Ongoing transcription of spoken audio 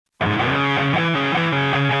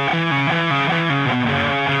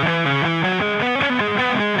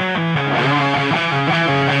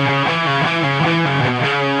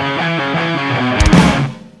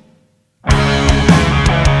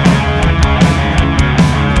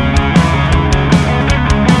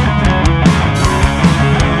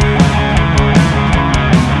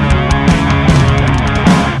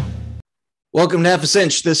Welcome to Half a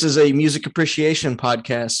Cinch. This is a music appreciation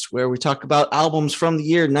podcast where we talk about albums from the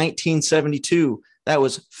year 1972. That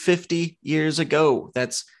was 50 years ago.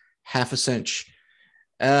 That's Half a Cinch.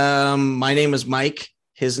 My name is Mike.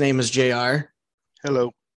 His name is JR.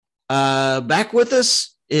 Hello. Back with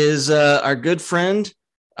us is our good friend,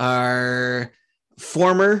 our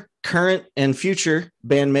former, current, and future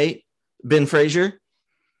bandmate, Ben Frazier.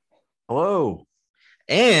 Hello.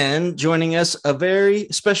 And joining us, a very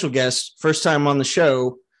special guest, first time on the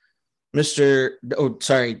show, Dr.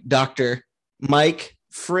 Mike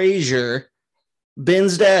Frazier,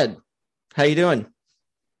 Ben's dad. How you doing?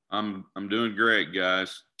 I'm doing great,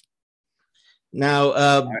 guys. Now,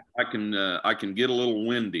 I can get a little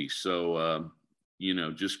windy, so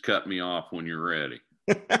just cut me off when you're ready.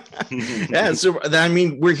 Yeah, so I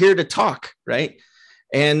mean, we're here to talk, right?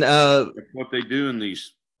 And what they do in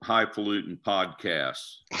these highfalutin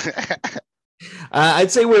podcasts. I'd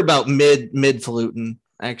say we're about mid-falutin,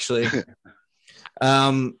 actually.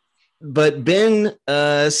 But Ben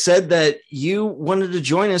said that you wanted to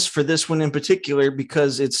join us for this one in particular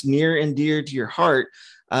because it's near and dear to your heart.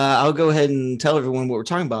 I'll go ahead and tell everyone what we're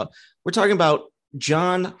talking about. We're talking about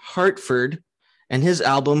John Hartford and his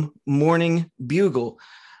album Morning Bugle.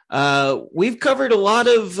 We've covered a lot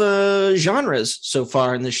of genres so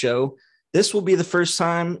far in the show. This will be the first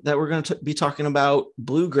time that we're going to be talking about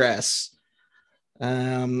bluegrass.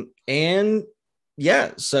 So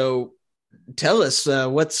tell us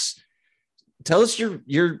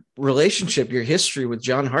your relationship, your history with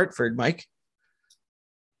John Hartford, Mike.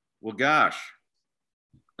 Well, gosh,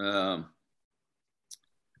 again,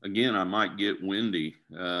 I might get windy.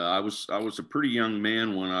 I was a pretty young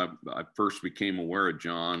man when I first became aware of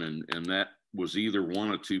John, and that was either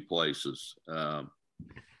one of two places.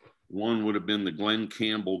 One would have been the Glenn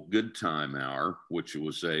Campbell Good Time Hour, which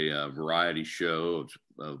was a variety show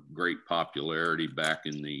of great popularity back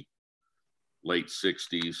in the late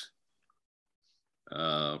 60s,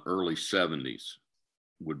 early 70s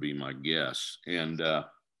would be my guess. And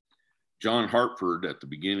John Hartford at the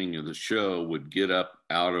beginning of the show would get up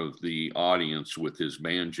out of the audience with his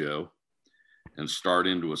banjo and start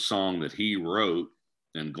into a song that he wrote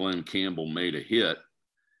and Glenn Campbell made a hit,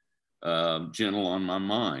 Gentle on My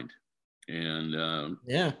Mind. And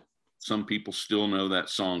some people still know that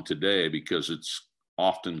song today because it's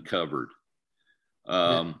often covered.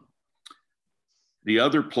 The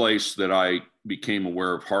other place that I became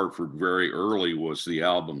aware of Hartford very early was the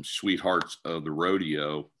album Sweethearts of the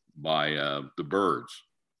Rodeo by the Byrds,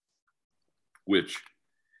 which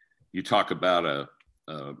you talk about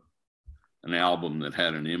an album that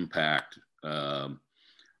had an impact.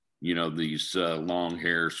 These long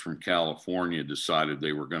hairs from California decided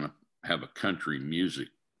they were going to have a country music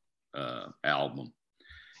album,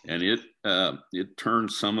 and it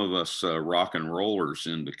turned some of us rock and rollers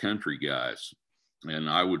into country guys, and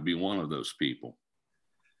I would be one of those people.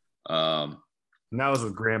 And that was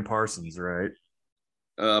with Graham Parsons, right?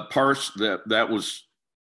 Parsons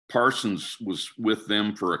was with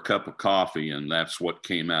them for a cup of coffee, and that's what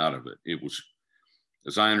came out of it. It was,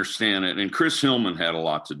 as I understand it, and Chris Hillman had a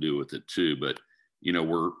lot to do with it too, but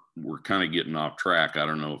we're kind of getting off track. I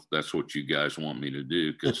don't know if that's what you guys want me to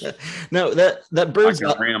do, because no, that Byrds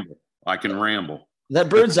I can ramble. That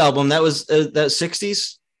Byrds album, that was that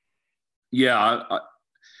 60s. Yeah, I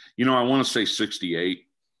want to say 68.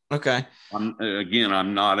 Okay. I'm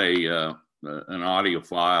not an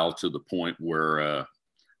audiophile to the point where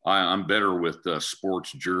I'm better with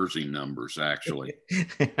sports jersey numbers, actually.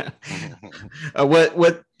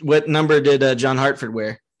 What number did John Hartford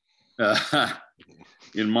wear?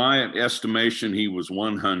 In my estimation, he was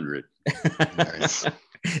 100. Nice.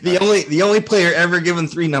 The only player ever given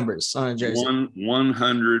 3 numbers on a jersey.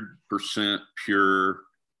 100% pure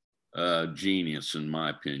genius, in my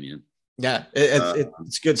opinion. Yeah,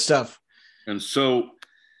 it's good stuff. And so,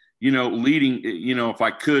 if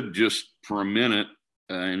I could just for a minute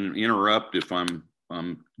and interrupt if I'm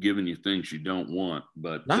giving you things you don't want,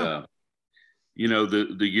 but no.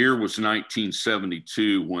 The year was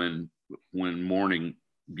 1972 when Morning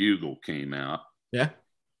Bugle came out. Yeah.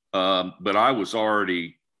 But I was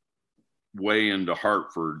already way into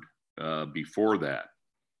Hartford before that.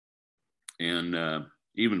 And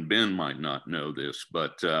even Ben might not know this,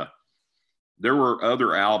 but there were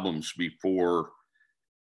other albums before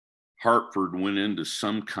Hartford went into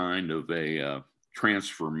some kind of a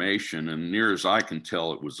transformation. And near as I can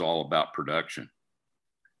tell, it was all about production.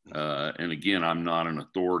 And again, I'm not an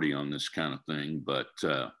authority on this kind of thing, but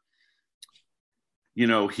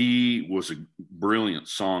he was a brilliant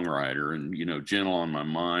songwriter, and, Gentle on My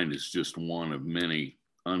Mind is just one of many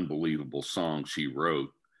unbelievable songs he wrote.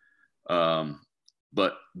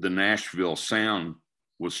 But the Nashville sound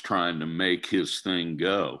was trying to make his thing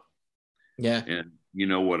go. Yeah. And you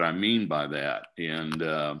know what I mean by that. And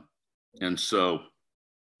so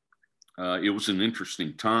it was an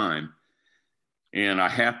interesting time. And I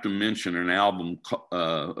have to mention an album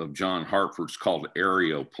of John Hartford's called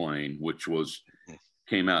Aeroplane, which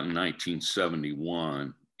came out in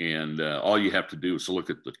 1971. And all you have to do is look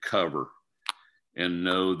at the cover and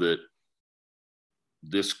know that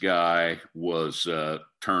this guy was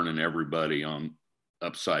turning everybody on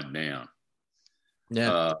upside down.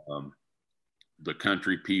 Yeah. The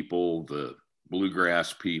country people, the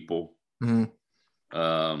bluegrass people. Mm-hmm.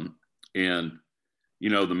 And, you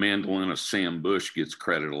know, the mandolinist Sam Bush gets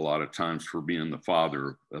credit a lot of times for being the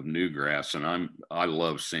father of newgrass. And I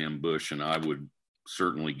love Sam Bush, and I would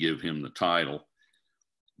certainly give him the title.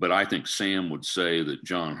 But I think Sam would say that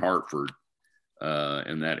John Hartford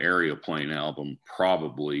and that Aeroplane album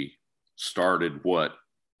probably started what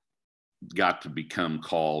got to become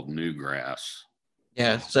called newgrass.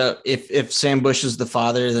 Yeah. So if Sam Bush is the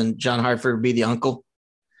father, then John Hartford would be the uncle.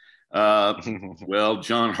 Well,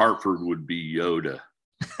 John Hartford would be Yoda.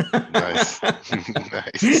 Nice.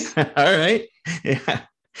 Nice. All right. Yeah.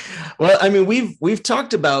 Well, I mean, we've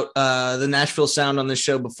talked about the Nashville sound on this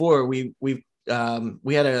show before. We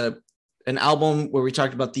had an album where we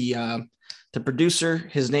talked about the producer.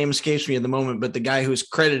 His name escapes me at the moment, but the guy who's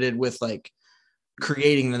credited with like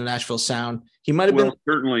creating the Nashville sound. He might have been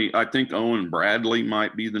certainly. I think Owen Bradley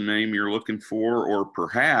might be the name you're looking for, or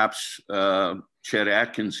perhaps Chet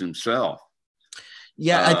Atkins himself.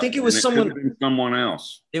 Yeah, I think it was someone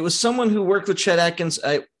else. It was someone who worked with Chet Atkins.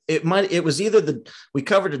 It was either we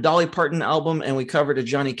covered a Dolly Parton album and we covered a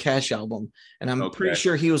Johnny Cash album, and I'm pretty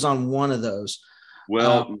sure he was on one of those.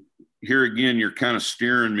 Well, here again, you're kind of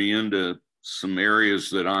steering me into some areas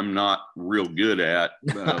that I'm not real good at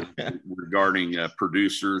regarding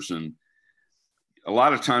producers, and a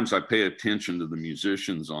lot of times I pay attention to the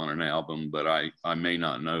musicians on an album, but I may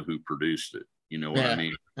not know who produced it. You know what I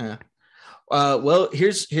mean? Yeah. Well,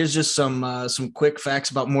 here's just some quick facts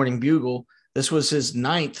about Morning Bugle. This was his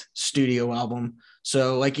 9th studio album.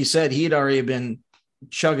 So like you said, he had already been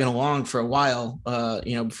chugging along for a while,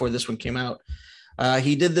 before this one came out.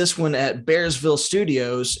 He did this one at Bearsville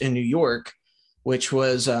Studios in New York, which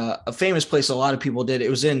was a famous place a lot of people did. It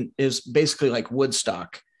was basically like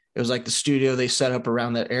Woodstock. It was like the studio they set up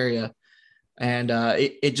around that area. And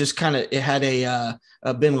it just kind of, it had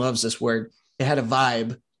Ben loves this word. It had a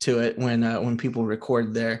vibe to it when people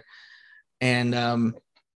record there. And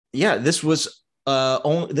this was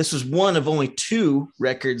one of only 2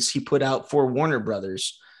 records he put out for Warner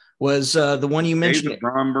Brothers. Was the one you mentioned? David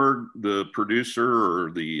Bromberg, the producer,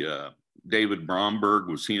 or the David Bromberg,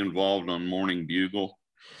 was he involved on Morning Bugle?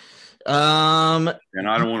 And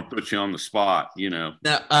I don't want to put you on the spot,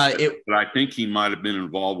 but I think he might have been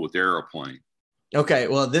involved with Aeroplane. Okay,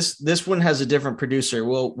 well this one has a different producer.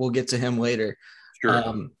 We'll get to him later.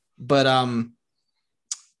 Sure. But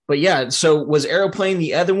yeah, so was Aeroplane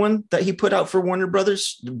the other one that he put out for Warner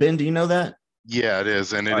Brothers? Ben, do you know that? Yeah, it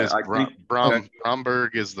is. And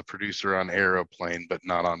Bromberg is the producer on Aeroplane, but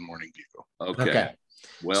not on Morning Bugle. Okay.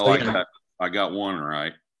 Well, so, I got one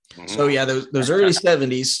right. So yeah, those early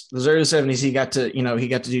 70s, he got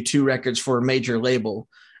to do 2 records for a major label.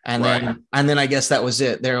 And then I guess that was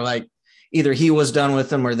it. They're like, either he was done with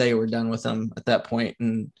them or they were done with them at that point.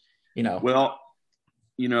 And, well,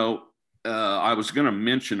 I was going to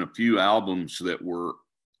mention a few albums that were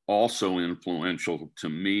also influential to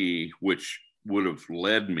me, which would have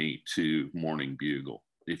led me to Morning Bugle,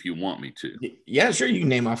 if you want me to. Yeah, sure. You can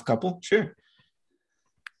name off a couple. Sure.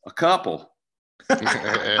 A couple. we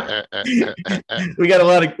got a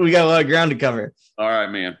lot of ground to cover. All right,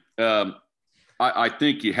 man. I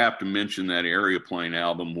think you have to mention that Aeroplane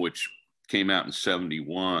album, which came out in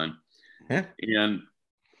 71. Yeah. And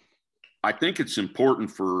I think it's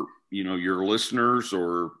important for, your listeners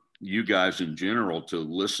or you guys in general to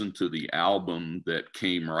listen to the album that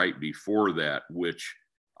came right before that, which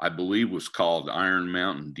I believe was called Iron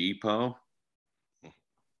Mountain Depot.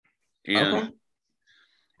 And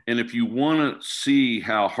if you want to see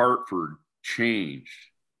how Hartford changed,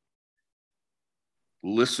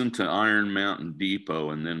 listen to Iron Mountain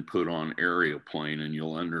Depot and then put on Aeroplane, and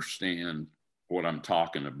you'll understand what I'm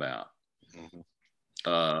talking about.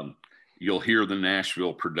 Mm-hmm. You'll hear the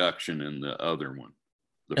Nashville production in the other one.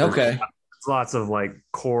 Okay. Lots of like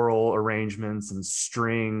choral arrangements and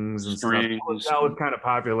strings and stuff. That was kind of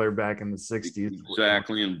popular back in the 60s.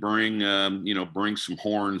 Exactly. And bring some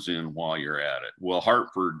horns in while you're at it. Well,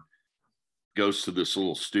 Hartford goes to this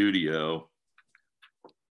little studio,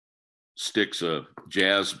 sticks a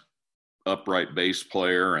jazz upright bass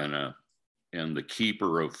player and the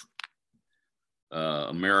keeper of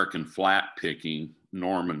American flat picking,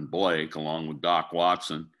 Norman Blake, along with Doc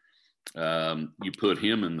Watson. You put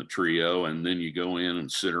him in the trio, and then you go in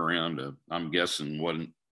and sit around. I'm guessing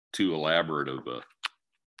wasn't too elaborate of a.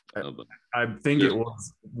 I think it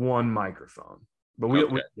was one microphone, but we get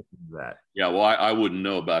into that. Yeah, well, I wouldn't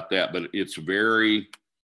know about that, but it's very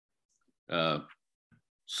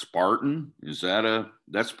Spartan.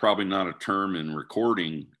 That's probably not a term in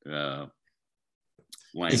recording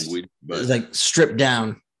language, but it's like stripped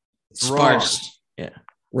down, sparse. Yeah.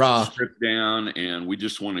 Raw, stripped down, and we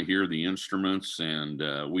just want to hear the instruments, and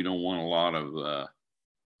we don't want a lot of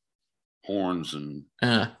horns and.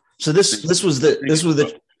 So this was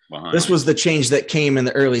the change that came in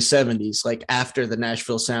the early 70s, like after the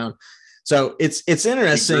Nashville sound. So it's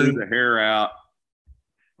interesting. He grew the hair out.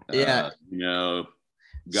 Yeah, got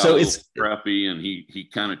so a little scruffy, and he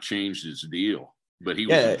kind of changed his deal. But he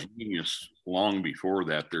was a genius long before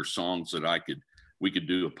that. There's songs that we could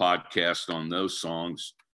do a podcast on those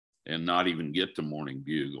songs and not even get to Morning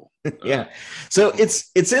Bugle. Yeah. So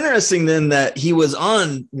it's interesting then that he was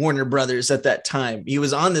on Warner Brothers at that time. He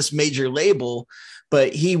was on this major label,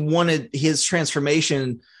 but he wanted his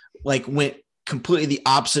transformation, like, went completely the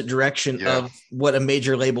opposite direction of what a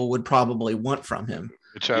major label would probably want from him.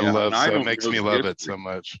 Which I love. So it makes me love it so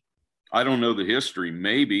much. I don't know the history.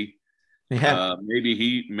 Maybe he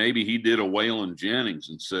did a Waylon Jennings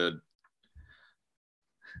and said,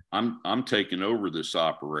 I'm taking over this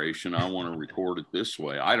operation. I want to record it this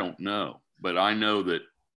way. I don't know, but I know that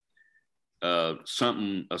a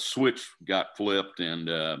switch got flipped,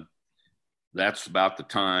 and that's about the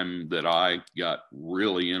time that I got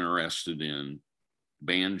really interested in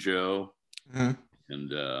banjo. Mm-hmm.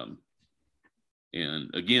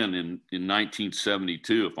 And again, in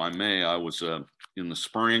 1972, if I may, I was in the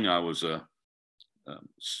spring, I was a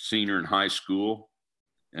senior in high school,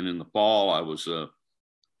 and in the fall, I was a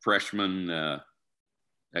freshman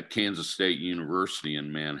at Kansas State University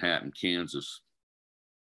in Manhattan, Kansas.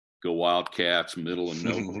 Go Wildcats, middle of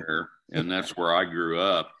nowhere. And that's where I grew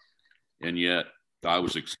up. And yet I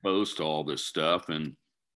was exposed to all this stuff. And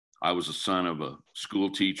I was the son of a school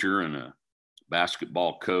teacher and a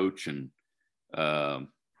basketball coach. And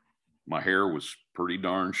my hair was pretty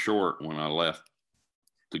darn short when I left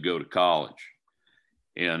to go to college.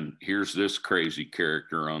 And here's this crazy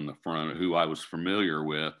character on the front who I was familiar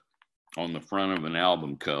with on the front of an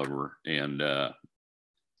album cover. And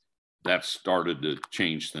that started to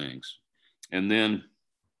change things. And then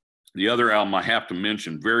the other album I have to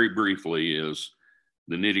mention very briefly is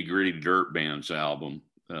the Nitty Gritty Dirt Band's album,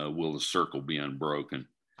 Will the Circle Be Unbroken?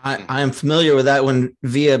 I am familiar with that one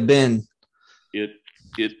via Ben.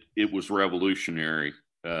 It was revolutionary.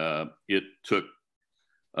 It took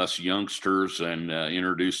us youngsters and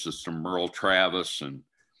introduced us to Merle Travis and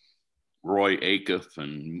Roy Acuff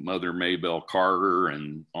and Mother Maybelle Carter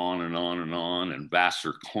and on and on and on, and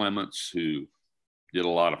Vassar Clements, who did a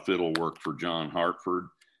lot of fiddle work for John Hartford.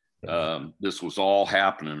 This was all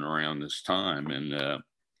happening around this time, and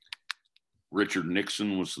Richard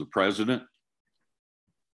Nixon was the president.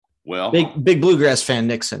 Well, big bluegrass fan,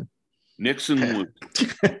 Nixon. Nixon was.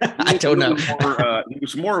 I don't know. He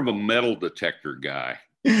was more of a metal detector guy.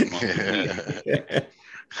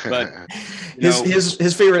 But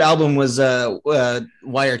his favorite album was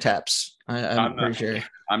Wiretaps. I'm pretty sure.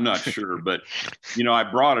 I'm not sure, but I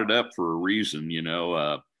brought it up for a reason.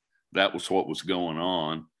 That was what was going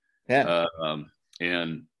on. Yeah.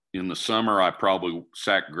 And in the summer, I probably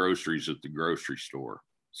sacked groceries at the grocery store.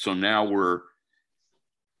 So now we're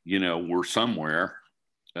somewhere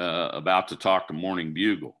about to talk to Morning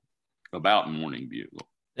Bugle about Morning Bugle.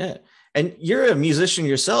 Yeah. And you're a musician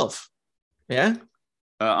yourself. Yeah.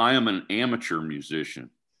 I am an amateur musician.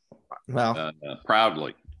 Wow.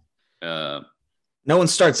 Proudly. No one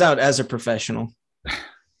starts out as a professional.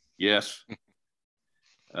 Yes.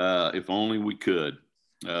 If only we could.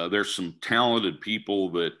 There's some talented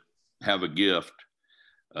people that have a gift.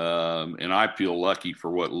 And I feel lucky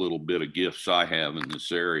for what little bit of gifts I have in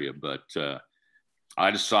this area. But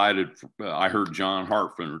I decided, I heard John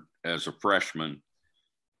Hartford as a freshman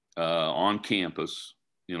on campus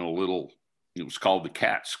in it was called the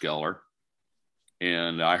Catskeller.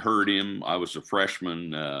 And I heard him. I was a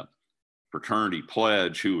freshman fraternity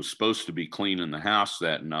pledge who was supposed to be cleaning the house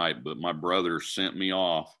that night, but my brothers sent me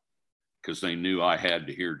off because they knew I had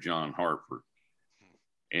to hear John Hartford.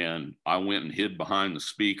 And I went and hid behind the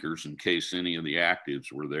speakers in case any of the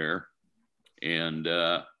actives were there. And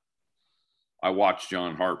I watched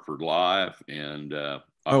John Hartford live, and I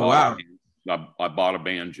bought a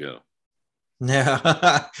banjo.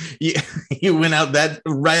 Yeah. you went out that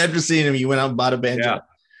right after seeing him, you went out and bought a banjo. Yeah.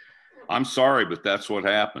 I'm sorry, but that's what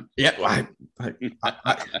happened. Yeah.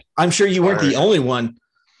 I'm sure you weren't the only one.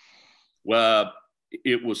 Well,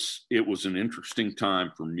 it was an interesting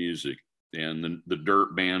time for music, and the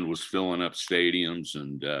Dirt Band was filling up stadiums,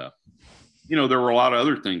 and there were a lot of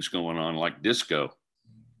other things going on, like disco,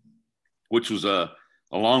 which was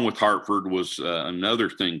along with Hartford was another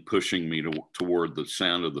thing pushing me toward the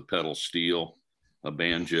sound of the pedal steel, a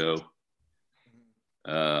banjo.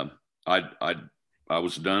 I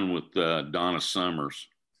was done with Donna Summers.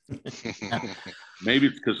 Maybe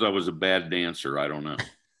it's because I was a bad dancer. I don't know.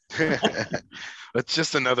 It's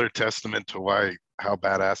just another testament to how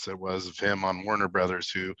badass it was of him on Warner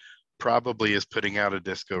Brothers, who probably is putting out a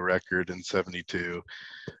disco record in '72,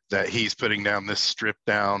 that he's putting down this stripped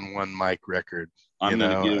down one mic record. I'm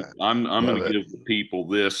gonna give the people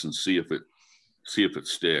this and see if it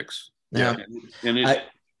sticks. Yeah, and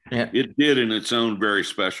it did in its own very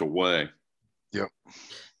special way. Yep.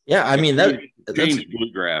 Yeah, I mean that's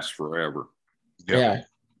bluegrass forever. Yep. Yeah.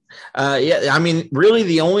 I mean, really,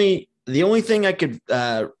 the only thing I could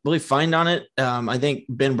really find on it, I think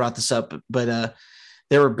Ben brought this up, but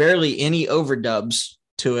there were barely any overdubs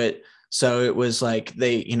to it, so it was like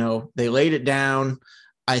they laid it down.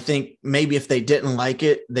 I think maybe if they didn't like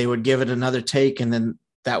it, they would give it another take, and then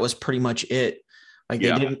that was pretty much it. Like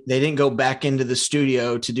they didn't go back into the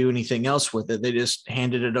studio to do anything else with it. They just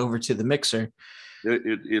handed it over to the mixer.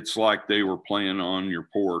 It's like they were playing on your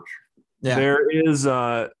porch. Yeah. There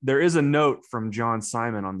is a note from John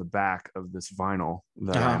Simon on the back of this vinyl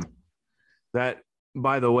that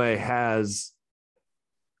by the way has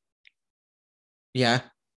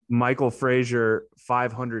Michael Frazier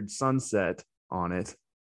 500 Sunset on it.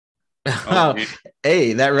 Oh,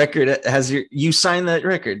 hey, that record has you signed that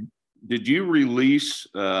record. Did you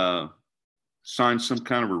sign some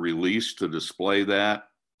kind of a release to display that?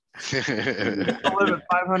 I live at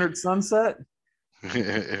 500 Sunset.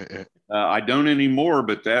 I don't anymore,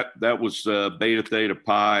 but that was Beta Theta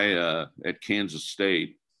Pi at Kansas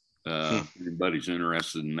State. Everybody's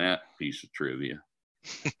interested in that piece of trivia.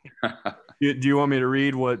 Do you want me to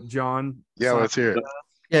read what John? Yeah, let's hear it.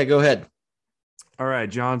 Yeah, go ahead. All right,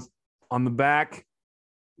 John. On the back,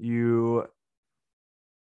 it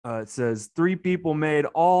says 3 people made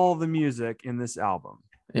all the music in this album.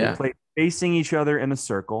 Yeah. They played facing each other in a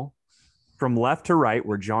circle. From left to right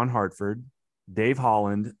were John Hartford, Dave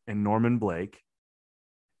Holland, and Norman Blake.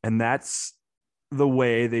 And that's the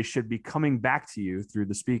way they should be coming back to you through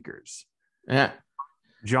the speakers. Yeah.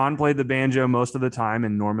 John played the banjo most of the time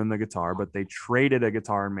and Norman the guitar, but they traded a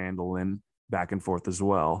guitar and mandolin back and forth as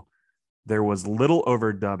well. There was little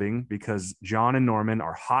overdubbing because John and Norman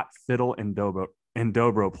are hot fiddle and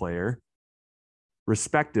dobro player,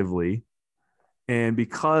 respectively. And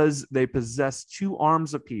because they possess 2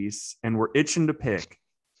 arms apiece and were itching to pick,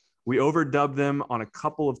 we overdubbed them on a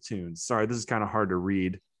couple of tunes. Sorry, this is kind of hard to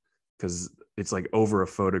read because it's like over a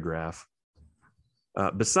photograph.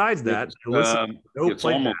 Besides that, it's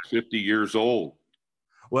almost 50 years old.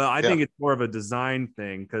 Well, I think it's more of a design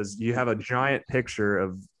thing because you have a giant picture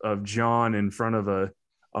of John in front of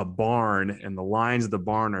a barn, and the lines of the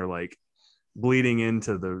barn are like bleeding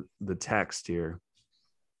into the text here.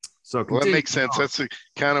 So that makes sense. That's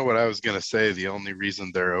kind of what I was going to say. The only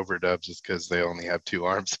reason they're overdubs is because they only have 2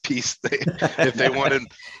 arms apiece. If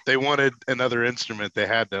they wanted another instrument, they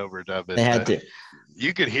had to overdub it. They had to.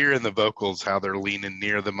 You could hear in the vocals how they're leaning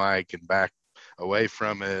near the mic and back away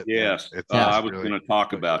from it. Yes, I was going to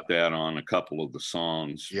talk about that on a couple of the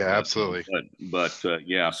songs. Yeah, absolutely. But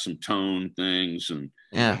some tone things and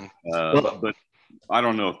but I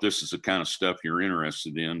don't know if this is the kind of stuff you're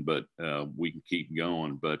interested in, but we can keep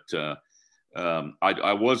going. But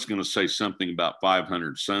I was going to say something about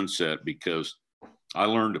 500 Sunset because I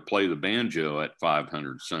learned to play the banjo at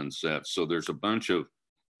 500 Sunset. So there's a bunch of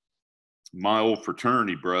my old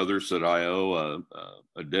fraternity brothers that I owe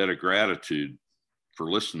a debt of gratitude for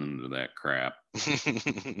listening to that crap.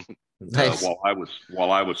 Nice.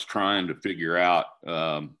 While I was trying to figure out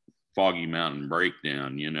Foggy Mountain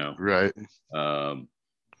Breakdown, Right.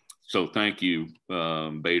 So thank you,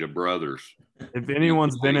 Beta Brothers. If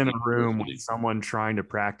anyone's been in a room with someone trying to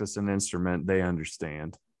practice an instrument, they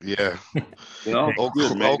understand. Yeah. Well,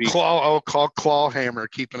 old claw hammer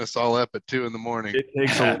keeping us all up at 2 a.m. It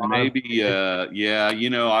takes a lot. Maybe,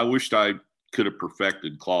 I wished I could have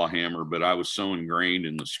perfected claw hammer, but I was so ingrained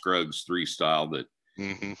in the Scruggs 3 style that,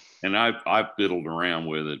 and I've fiddled around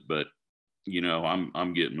with it, but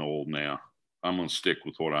I'm getting old now. I'm gonna stick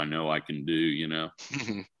with what I know I can do,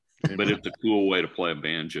 But it's a cool way to play a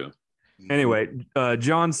banjo. Anyway,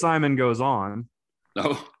 John Simon goes on.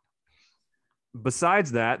 Oh,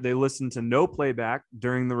 Besides that, they listened to no playback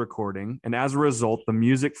during the recording, and as a result, the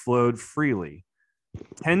music flowed freely.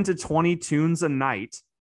 10 to 20 tunes a night,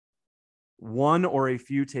 one or a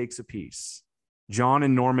few takes apiece. John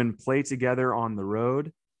and Norman play together on the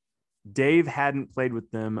road. Dave hadn't played with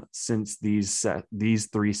them since these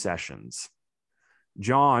 3 sessions.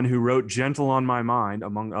 John, who wrote Gentle on My Mind,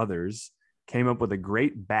 among others, came up with a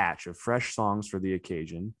great batch of fresh songs for the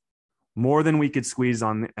occasion, more than we could squeeze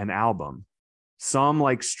on an album. Some,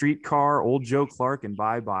 like Streetcar, Old Joe Clark, and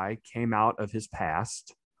Bye Bye, came out of his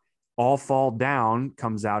past. All Fall Down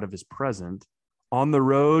comes out of his present. On the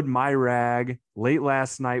Road, My Rag, Late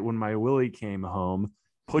Last Night When My Willie Came Home,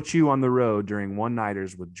 Put You on the Road during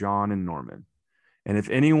one-nighters with John and Norman. And if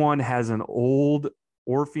anyone has an old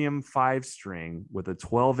Orpheum 5-string with a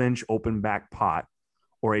 12-inch open back pot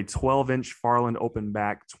or a 12-inch Farland open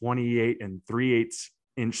back 28 and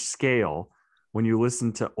 3/8-inch scale, when you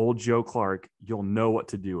listen to Old Joe Clark, you'll know what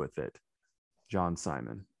to do with it. John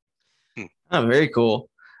Simon. Oh, very cool.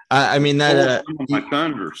 I mean that my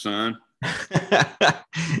thunder, son.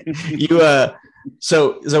 You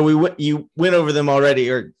went over them already,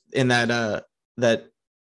 or in that the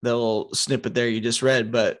little snippet there you just read,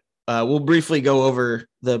 but we'll briefly go over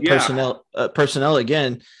the personnel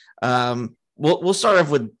again. We'll start off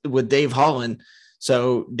with Dave Holland.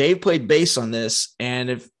 So Dave played bass on this, and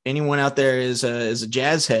if anyone out there is a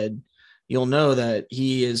jazz head, you'll know that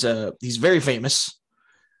he's very famous,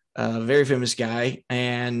 very famous guy.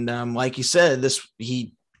 And like you said,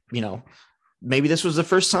 maybe this was the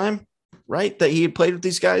first time, right, that he had played with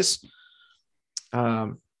these guys.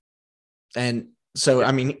 And so,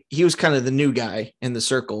 I mean, he was kind of the new guy in the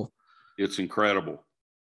circle. It's incredible.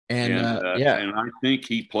 And and I think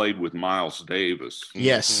he played with Miles Davis.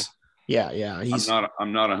 Yes. Yeah.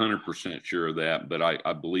 I'm not 100% sure of that, but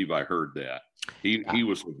I believe I heard that. He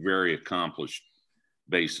was a very accomplished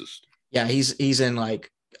bassist. Yeah, he's in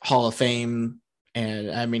like Hall of Fame,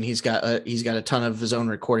 and I mean he's got a ton of his own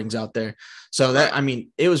recordings out there. So that, I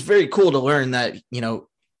mean, it was very cool to learn that,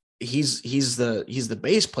 he's the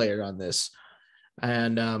bass player on this.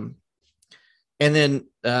 And then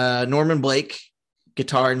Norman Blake,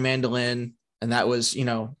 guitar and mandolin, and that was,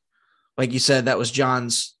 like you said, that was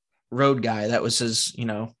John's road guy. That was his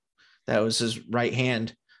right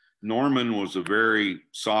hand. Norman was a very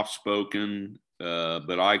soft-spoken,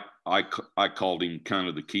 but I called him kind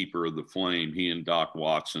of the keeper of the flame. He and Doc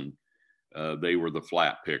Watson, they were the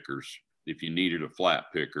flat pickers, if you needed a flat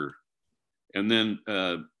picker. And then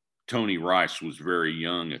Tony Rice was very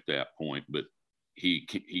young at that point, but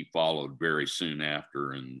he followed very soon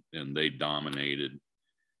after, and they dominated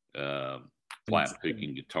flat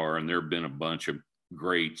picking guitar. And there have been a bunch of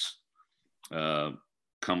greats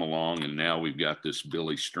come along, and now we've got this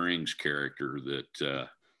Billy Strings character that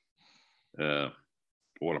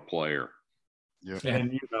what a player. Yeah.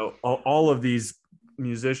 And all of these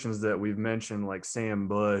musicians that we've mentioned, like Sam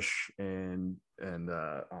Bush and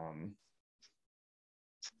the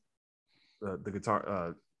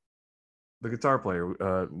guitar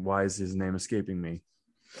player, why is his name escaping me?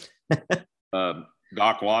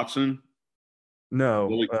 Doc Watson.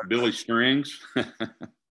 No, Billy Strings.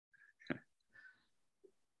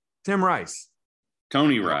 Tim Rice.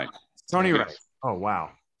 Tony Rice. Tony Rice. Oh,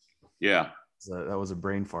 wow. Yeah. That was a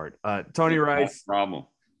brain fart. Tony Rice. No problem.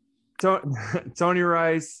 Tony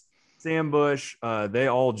Rice, Sam Bush, they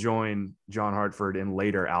all joined John Hartford in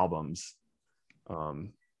later albums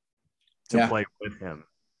to play with him.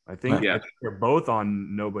 I think they're both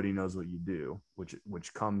on Nobody Knows What You Do,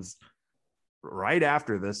 which comes right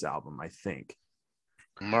after this album, I think.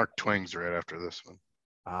 Mark Twain's right after this one.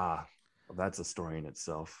 Well, that's a story in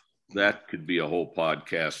itself. That could be a whole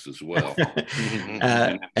podcast as well.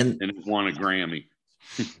 And it won a Grammy.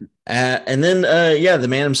 And then the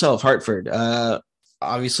man himself, Hartford.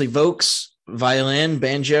 Obviously, Vokes, violin,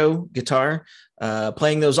 banjo, guitar,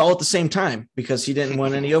 playing those all at the same time because he didn't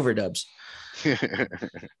want any overdubs.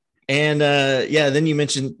 And then you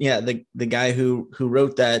mentioned the guy who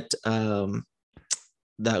wrote that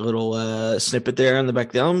that little snippet there on the back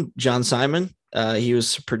of the album, John Simon. He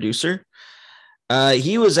was a producer.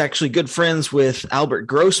 He was actually good friends with Albert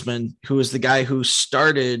Grossman, who was the guy who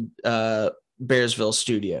started Bearsville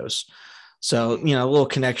Studios. So, a little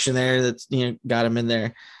connection there that's, got him in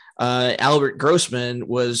there. Albert Grossman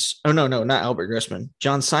was, not Albert Grossman,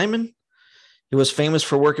 John Simon. He was famous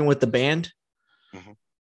for working with the band. Mm-hmm.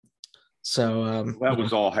 So that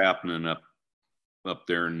was all happening up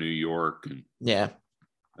there in New York. And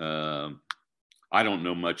I don't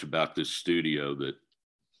know much about this studio that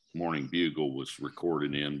Morning Bugle was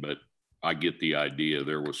recorded in, but I get the idea.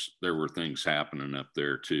 There were things happening up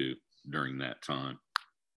there too during that time.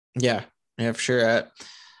 Yeah, for sure.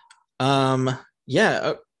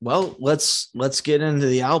 Well, let's get into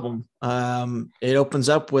the album. It opens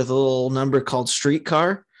up with a little number called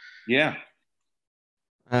Streetcar. Yeah.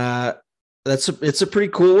 It's a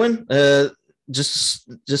pretty cool one. Just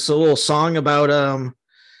a little song about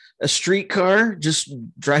a streetcar just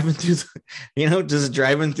driving through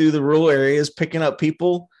the rural areas, picking up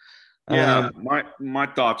people. Yeah, my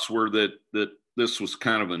thoughts were that this was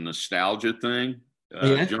kind of a nostalgia thing.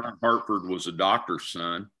 John Hartford was a doctor's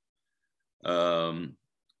son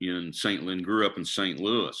in grew up in St.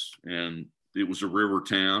 Louis, and it was a river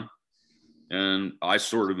town. And I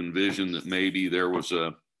sort of envisioned that maybe there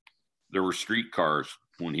were streetcars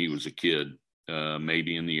when he was a kid,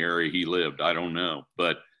 maybe in the area he lived. I don't know,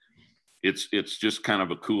 but it's just kind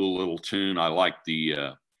of a cool little tune. I like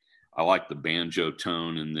the banjo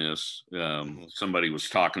tone in this. Somebody was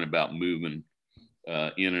talking about moving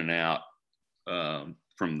in and out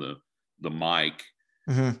from the mic.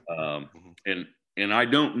 And I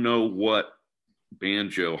don't know what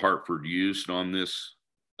banjo Hartford used on this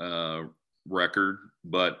record,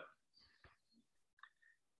 but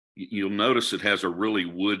you'll notice it has a really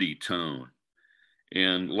woody tone.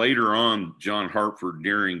 And later on, John Hartford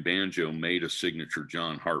during banjo made a signature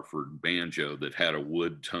John Hartford banjo that had a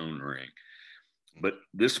wood tone ring. But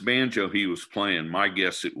this banjo he was playing, my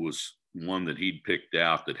guess it was one that he'd picked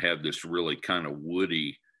out that had this really kind of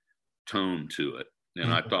woody tone to it.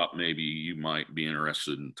 And I thought maybe you might be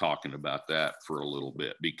interested in talking about that for a little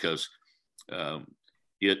bit, because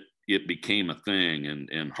it became a thing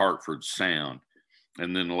in Hartford's sound.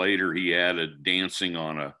 And then later he added dancing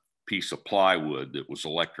on a piece of plywood that was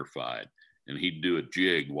electrified, and he'd do a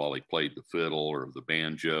jig while he played the fiddle or the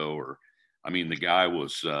banjo. The guy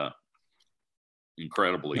was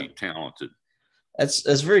incredibly talented.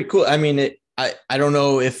 That's very cool. I mean, I don't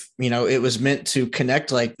know if it was meant to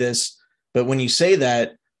connect like this, but when you say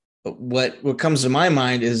that, what comes to my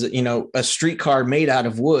mind is a streetcar made out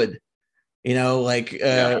of wood,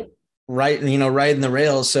 riding the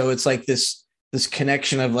rails. So it's like this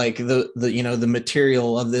connection of like the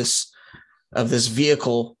material of this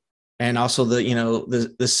vehicle, and also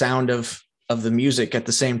the sound of the music at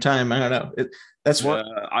the same time. I don't know. That's what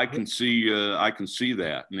I can see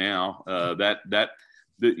that now.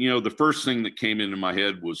 The first thing that came into my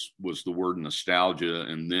head was the word nostalgia,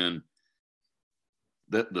 and then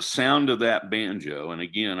the sound of that banjo. And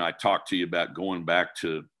again, I talked to you about going back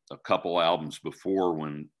to a couple albums before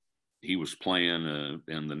when he was playing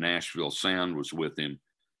and the Nashville Sound was with him.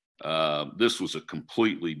 This was a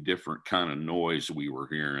completely different kind of noise we were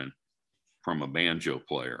hearing from a banjo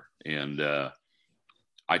player. And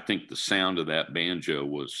I think the sound of that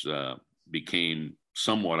banjo became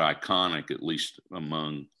somewhat iconic, at least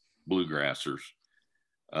among bluegrassers.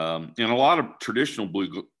 And a lot of traditional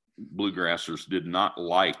bluegrassers did not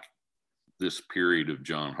like this period of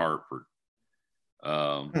John Hartford.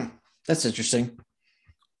 That's interesting.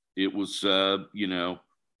 It was,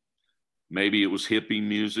 maybe it was hippie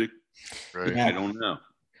music. Right. I don't know.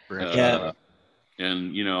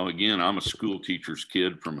 And, again, I'm a school teacher's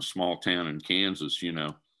kid from a small town in Kansas,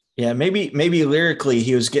 Yeah, maybe lyrically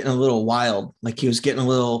he was getting a little wild, like he was getting a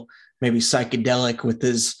little maybe psychedelic with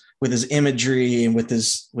his imagery and with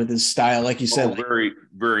his style, like you said. Very,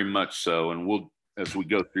 very much so. And as we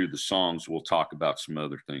go through the songs, we'll talk about some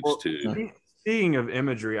other things too. Speaking of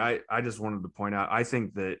imagery, I just wanted to point out, I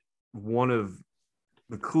think that one of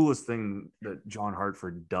the coolest thing that John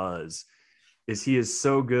Hartford does is he is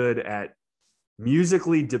so good at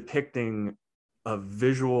musically depicting a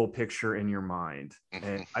visual picture in your mind.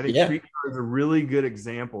 And I think Streetcar is a really good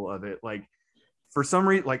example of it. Like, for some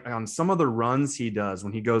reason, like on some of the runs he does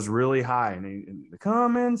when he goes really high and he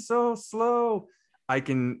coming so slow, I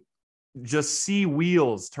can just see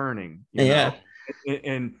wheels turning. You know?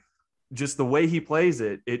 And just the way he plays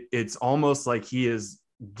it's almost like he is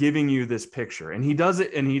giving you this picture. And he does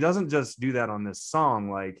it, and he doesn't just do that on this song.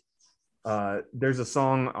 Like there's a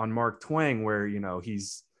song on Mark Twain where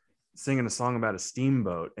he's singing a song about a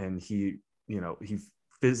steamboat, and he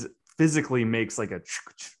physically makes like a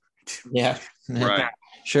right,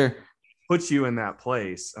 sure, puts you in that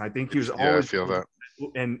place. And I think he was always, I feel that,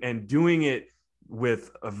 and doing it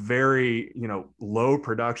with a very low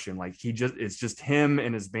production. Like it's just him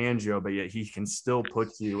and his banjo, but yet he can still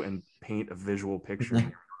put you and paint a visual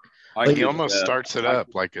picture. He almost starts it up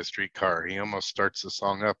like a streetcar. He almost starts the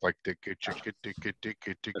song up like that's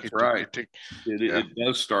right. It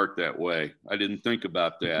does start that way. I didn't think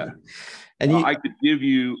about that. And I could give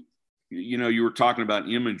you you were talking about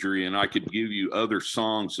imagery, and I could give you other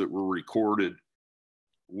songs that were recorded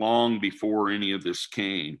long before any of this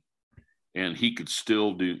came, and he could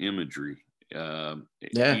still do imagery. Even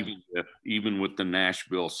with the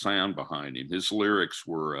Nashville sound behind him, his lyrics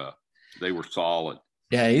were they were solid.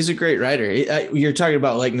 Yeah, he's a great writer. You're talking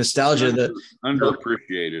about like nostalgia.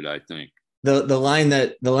 Underappreciated, I think. The line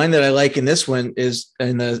that I like in this one is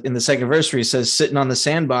in the second verse where he says, "Sitting on the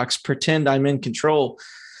sandbox, pretend I'm in control."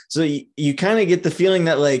 So you kind of get the feeling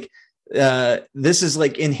that like this is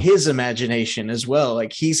like in his imagination as well.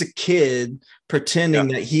 Like he's a kid pretending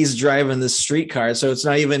that he's driving the streetcar. So it's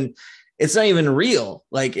not even real.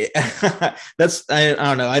 Like that's, I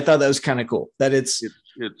don't know. I thought that was kind of cool that it's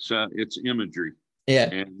imagery. Yeah.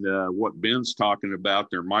 And what Ben's talking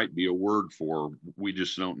about, there might be a word for, we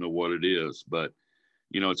just don't know what it is, but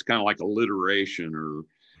it's kind of like alliteration or,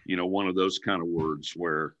 one of those kind of words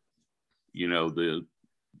where,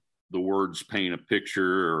 the words paint a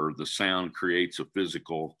picture or the sound creates a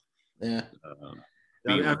physical. Yeah.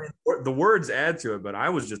 I mean, the words add to it, but I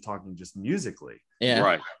was just talking just musically. Yeah.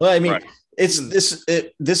 Right. Well, I mean, this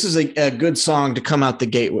is a good song to come out the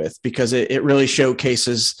gate with because it really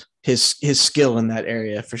showcases his skill in that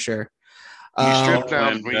area for sure. When you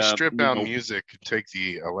strip down music, take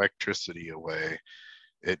the electricity away,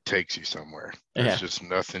 it takes you somewhere. There's just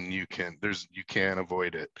nothing you can't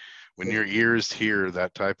avoid it. When your ears hear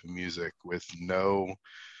that type of music with no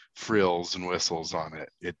frills and whistles on it,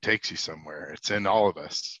 it takes you somewhere. It's in all of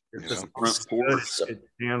us. It's front porch. It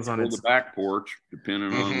stands on the back porch,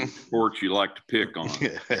 depending on which porch you like to pick on.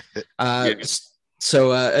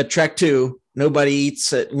 So track 2, nobody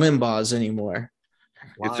eats at Limbaugh's anymore.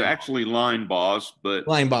 It's actually Linebaugh's, but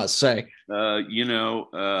Linebaugh's, sorry.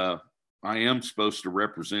 I am supposed to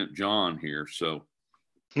represent John here, so.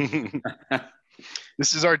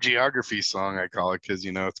 This is our geography song, I call it, because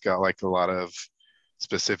it's got like a lot of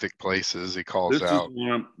specific places he calls out.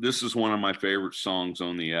 This is one of my favorite songs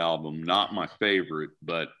on the album. Not my favorite,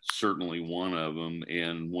 but certainly one of them.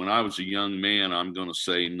 And when I was a young man, I'm going to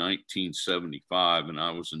say 1975, and I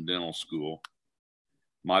was in dental school.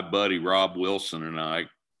 My buddy Rob Wilson and I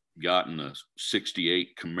got in a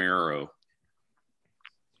 68 Camaro.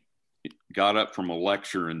 Got up from a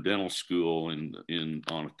lecture in dental school on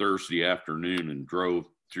a Thursday afternoon and drove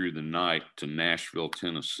through the night to Nashville,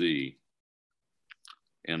 Tennessee.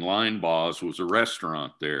 And Linebaugh's was a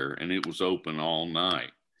restaurant there, and it was open all night.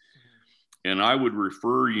 And I would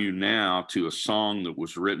refer you now to a song that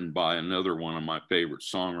was written by another one of my favorite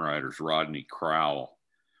songwriters, Rodney Crowell,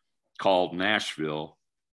 called Nashville,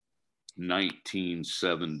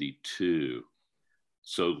 1972.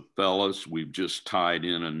 So, fellas, we've just tied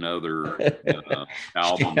in another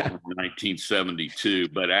album from 1972,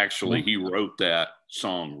 but actually he wrote that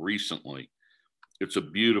song recently. It's a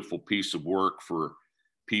beautiful piece of work for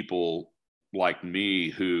people like me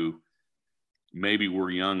who maybe were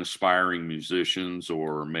young aspiring musicians,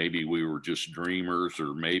 or maybe we were just dreamers,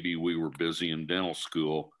 or maybe we were busy in dental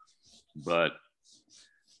school. But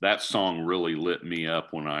that song really lit me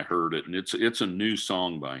up when I heard it. And it's a new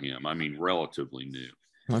song by him. I mean, relatively new.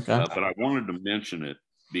 Okay. But I wanted to mention it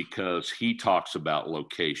because he talks about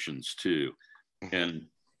locations too. And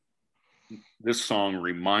this song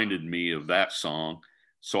reminded me of that song.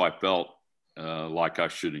 So I felt like I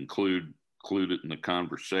should include it in the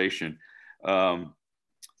conversation. And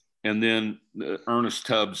then Ernest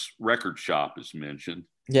Tubbs Record Shop is mentioned.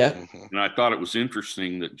 Yeah. And I thought it was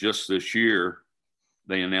interesting that just this year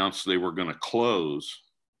they announced they were going to close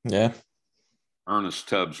Ernest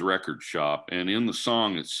Tubbs Record Shop. And in the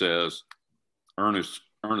song it says Ernest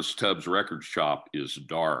Tubbs Record Shop is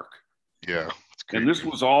dark. Yeah. And this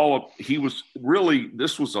was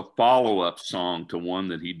this was a follow-up song to one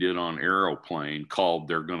that he did on Aeroplane called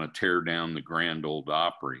They're Gonna Tear Down the Grand Ole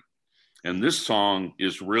Opry. And this song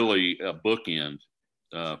is really a bookend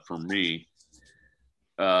for me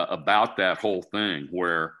about that whole thing,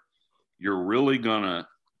 where you're really gonna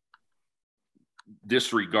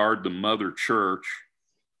disregard the mother church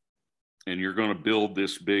and you're gonna build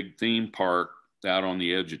this big theme park out on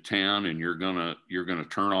the edge of town, and you're gonna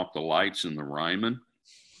turn off the lights in the Ryman.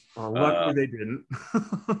 Luckily they didn't.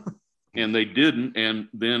 And they didn't. And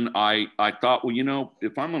then I thought, well,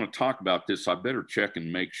 if I'm going to talk about this, I better check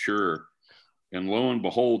and make sure. And lo and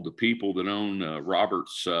behold, the people that own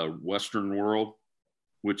Robert's Western World,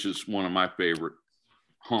 which is one of my favorite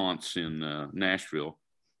haunts in Nashville,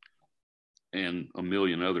 and a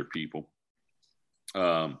million other people.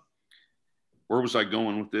 Where was I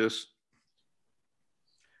going with this?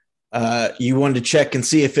 You wanted to check and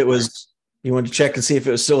see if it was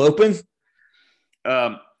still open?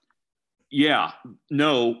 Yeah,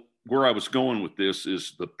 no, where I was going with this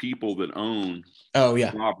is the people that own Oh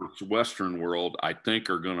yeah. Robert's Western World, I think,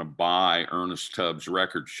 are going to buy Ernest Tubbs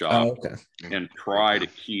Record Shop Oh, okay. and try to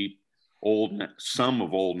keep some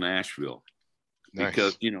of old Nashville,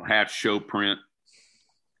 because Hatch Show Print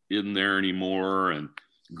isn't there anymore, and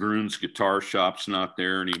Groon's Guitar Shop's not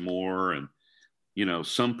there anymore, and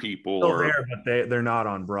some people Still are there, but they're not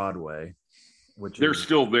on Broadway, they're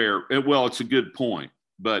still there. Well, it's a good point,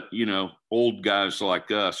 but old guys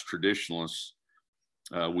like us, traditionalists,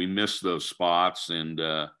 we miss those spots, and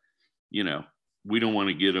we don't want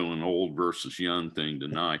to get to an old versus young thing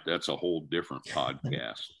tonight. That's a whole different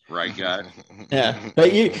podcast, right, guys? Yeah,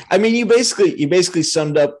 but you basically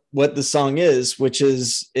summed up what the song is, which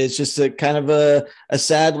is it's just a kind of a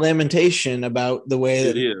sad lamentation about the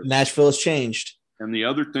way that Nashville has changed. And the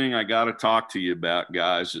other thing I got to talk to you about,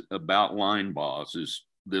 guys, about Line Boss is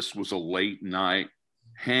this was a late night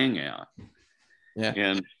hangout. Yeah,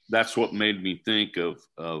 and that's what made me think of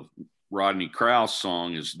Rodney Crowell's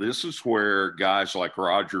song. This is where guys like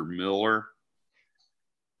Roger Miller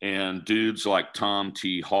and dudes like Tom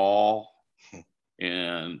T. Hall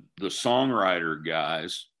and the songwriter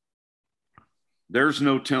guys, there's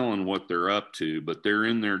no telling what they're up to, but they're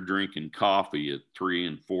in there drinking coffee at 3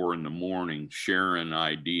 and 4 in the morning, sharing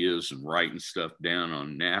ideas and writing stuff down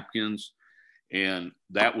on napkins. And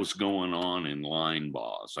that was going on in Line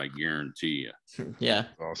Boss, I guarantee you. Yeah.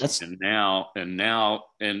 Awesome. And now,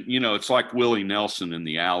 it's like Willie Nelson in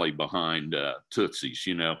the alley behind Tootsie's,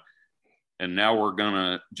 and now we're going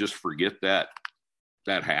to just forget that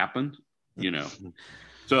happened,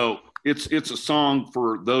 So it is a song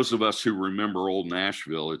for those of us who remember old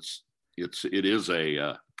Nashville. It is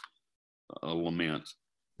a lament.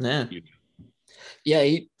 Yeah.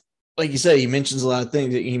 Yeah. Like you said, he mentions a lot of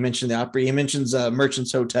things. He mentioned the opera. He mentions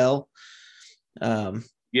Merchant's Hotel.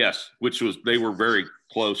 Yes, they were very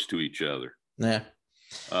close to each other. Yeah.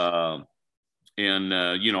 All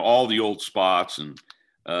the old spots, and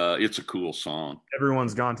it's a cool song.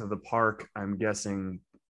 Everyone's gone to the park. I'm guessing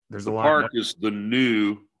there's a lot. Park is the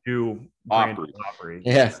new Opry.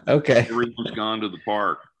 Yeah. Okay. Everyone's gone to the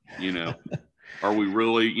park. Are we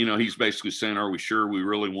really? He's basically saying, "Are we sure we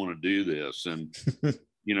really want to do this?" And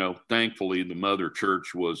thankfully, the mother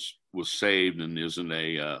church was saved and is in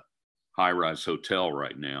a high-rise hotel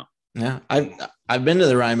right now. Yeah, I've been to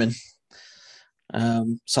the Ryman.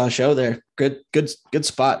 Saw a show there. Good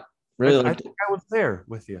spot. Really, I think I was there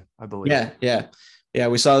with you, I believe. Yeah.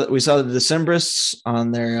 We saw the Decemberists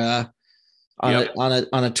on their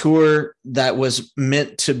on a tour that was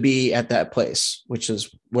meant to be at that place, which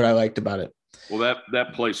is what I liked about it. Well,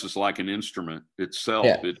 that place is like an instrument itself.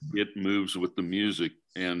 Yeah. It moves with the music.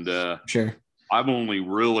 And sure, I've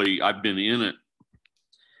been in it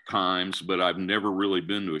times, but I've never really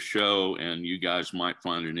been to a show, and you guys might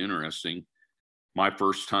find it interesting. My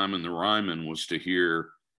first time in the Ryman was to hear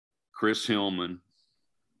Chris Hillman,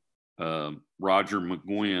 Roger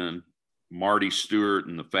McGuinn, Marty Stewart,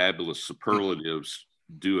 and the Fabulous Superlatives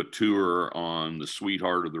do a tour on the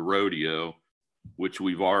Sweetheart of the Rodeo, which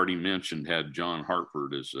we've already mentioned had John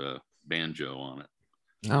Hartford as a banjo on it.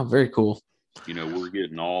 Oh, very cool. We're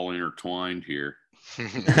getting all intertwined here.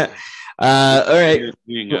 All right.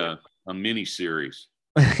 Being a mini series.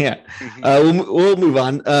 Yeah. We'll move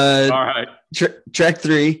on. All right. Track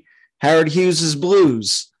 3, Howard Hughes's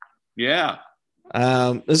Blues. Yeah.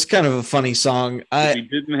 This is kind of a funny song. If he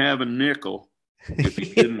didn't have a nickel, if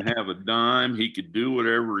he didn't have a dime, he could do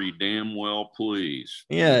whatever he damn well pleased.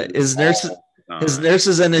 Yeah. His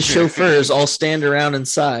nurses and his chauffeurs all stand around and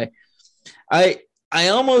sigh. I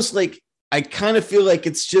almost I kind of feel like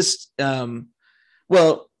it's just,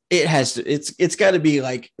 it's got to be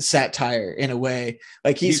like satire in a way.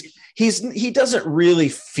 Like he doesn't really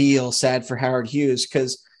feel sad for Howard Hughes,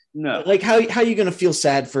 because no, like how are you going to feel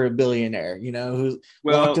sad for a billionaire, who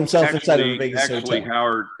locked himself inside of a Vegas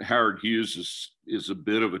hotel? Howard Hughes is a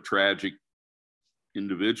bit of a tragic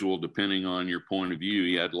individual, depending on your point of view.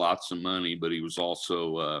 He had lots of money, but he was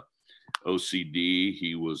also OCD.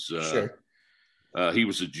 He was he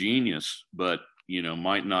was a genius, but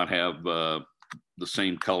might not have the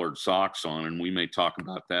same colored socks on, and we may talk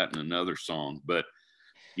about that in another song. But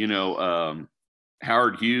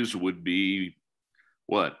Howard Hughes would be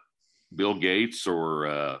what, Bill Gates,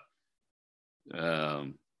 or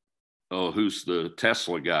who's the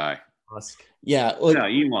Tesla guy? Musk. Yeah,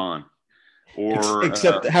 Elon. Or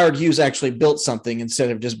except Howard Hughes actually built something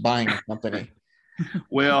instead of just buying a company.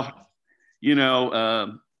 Well, you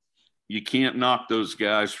can't knock those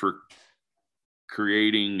guys for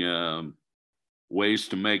creating ways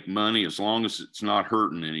to make money, as long as it's not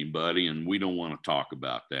hurting anybody, and we don't want to talk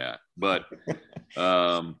about that. But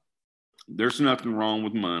there's nothing wrong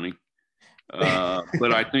with money.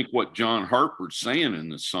 But I think what John Hartford's saying in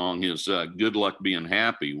this song is good luck being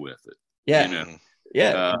happy with it. Yeah. You know?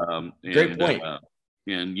 Yeah. Great point.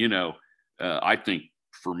 And, you know, I think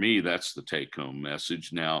for me, that's the take home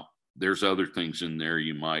message. Now, there's other things in there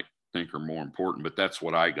you might think are more important, but that's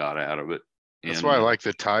what I got out of it. That's why I like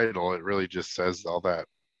the title. It really just says all that.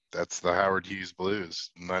 That's the Howard Hughes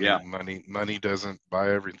blues. Money doesn't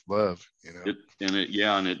buy every love, you know.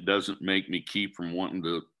 And it doesn't make me keep from wanting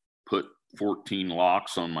to put 14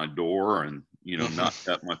 locks on my door and, you know, not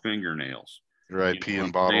cut my fingernails. Right, pee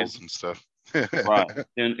in bottles and stuff. Right.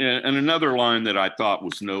 And another line that I thought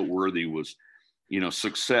was noteworthy was, you know,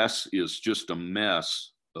 success is just a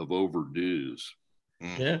mess of overdues.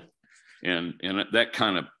 Yeah. And that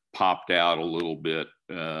kind of popped out a little bit.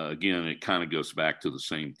 Again, it kind of goes back to the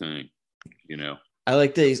same thing, you know. I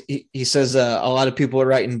like that he says a lot of people are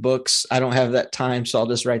writing books. I don't have that time, so I'll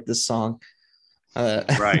just write this song.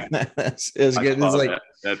 Right. It's good. It's like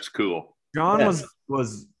that's cool. John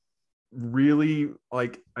was really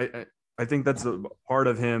like I think that's a part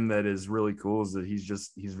of him that is really cool, is that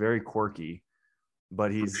he's very quirky,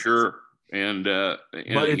 but he's sure. And but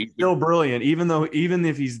it's still brilliant, even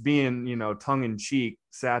if he's being, you know, tongue in cheek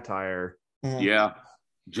satire. Yeah.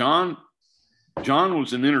 John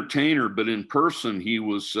was an entertainer, but in person he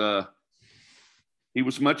was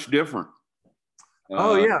much different.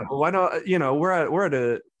 Oh yeah. Well, why don't, you know, we're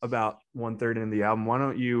at about 1/3 in the album. Why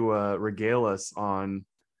don't you regale us on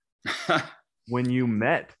when you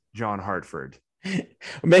met John Hartford?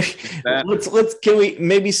 Maybe can we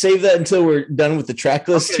maybe save that until we're done with the track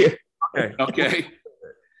list here? Okay.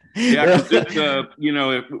 Yeah, because you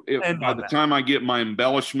know, if by the time I get my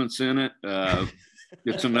embellishments in it,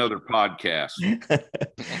 it's another podcast.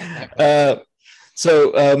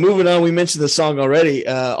 So moving on, we mentioned the song already,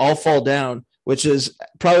 "All Fall Down," which is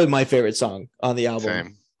probably my favorite song on the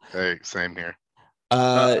album. Same here.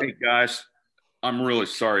 Hey guys, I'm really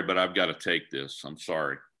sorry, but I've got to take this. I'm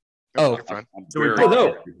sorry. Oh, fine.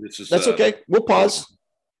 That's okay. We'll pause.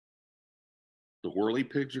 The whirly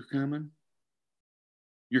pigs are coming?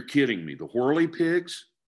 You're kidding me. The whirly pigs?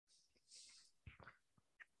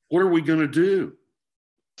 What are we going to do?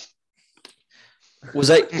 Was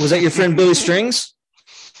that your friend Billy Strings?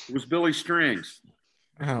 It was Billy Strings.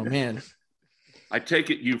 Oh, man. I take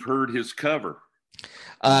it you've heard his cover.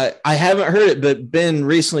 I haven't heard it, but Ben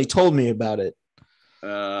recently told me about it.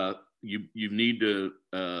 You need to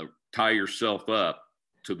tie yourself up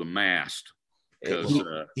to the mast.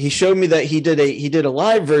 He showed me that he did a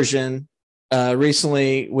live version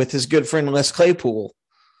recently with his good friend Les Claypool.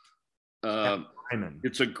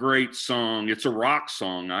 It's a great song. It's a rock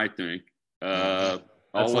song, I think. I'll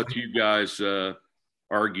let you guys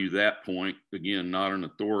argue that point. Again, not an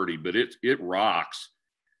authority, but it rocks.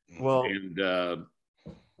 Well, and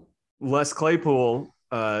Les Claypool,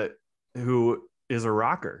 who is a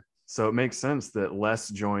rocker, so it makes sense that Les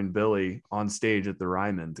joined Billy on stage at the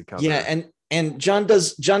Ryman to cover. Yeah, and John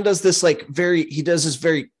does this like he does this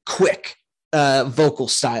very quick vocal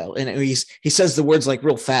style, and he says the words like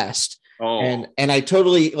real fast. Oh, and I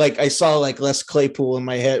totally I saw like Les Claypool in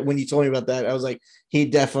my head when you told me about that. I was like, he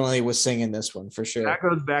definitely was singing this one for sure. That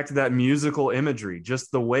goes back to that musical imagery,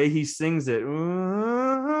 just the way he sings it.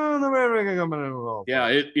 Yeah,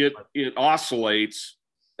 it oscillates.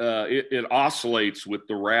 It oscillates with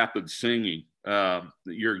the rapid singing.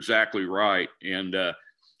 You're exactly right. And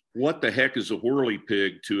what the heck is a whirly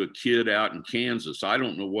pig to a kid out in Kansas? I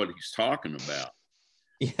don't know what he's talking about.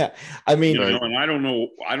 Yeah, I mean, you know, and I don't know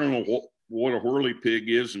what a whirly pig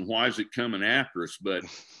is and why is it coming after us. But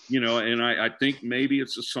you know, and I think maybe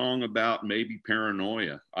it's a song about maybe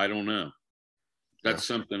paranoia. I don't know. That's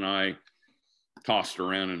something I tossed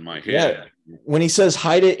around in my head. Yeah. When he says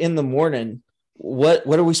hide it in the morning, what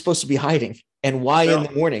are we supposed to be hiding, and why in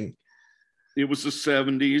the morning? It was the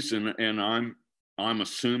 70s, and I'm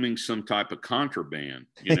assuming some type of contraband,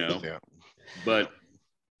 you know. Yeah. But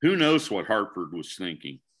who knows what Hartford was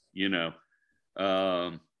thinking, you know.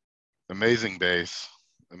 Amazing bass.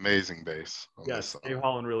 Yes, Dave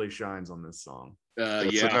Holland really shines on this song.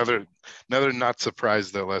 It's another not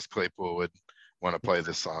surprised that Les Claypool would want to play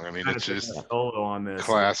this song. I mean, it's just solo on this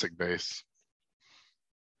classic bass.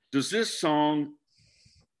 Does this song,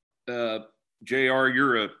 JR,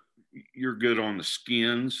 you're good on the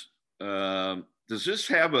skins. Does this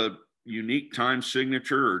have a unique time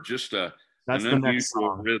signature or just an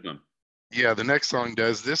unusual rhythm? Yeah, the next song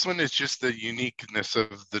does. This one is just the uniqueness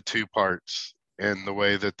of the two parts and the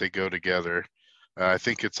way that they go together. I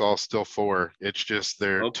think it's all still four. It's just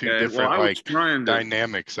they're two different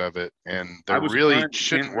dynamics of it, and they really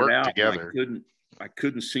shouldn't work together. I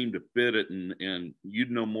couldn't seem to fit it, and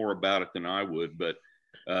you'd know more about it than I would, but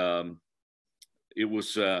it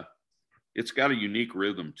was it's got a unique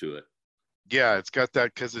rhythm to it. Yeah, it's got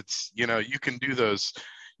that, because it's, you know, you can do those,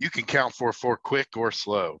 you can count 4/4 quick or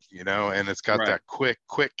slow, you know, and it's got that quick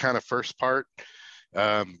kind of first part.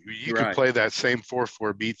 You could play that same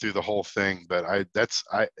 4/4 beat through the whole thing, but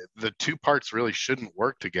the two parts really shouldn't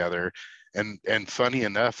work together. And funny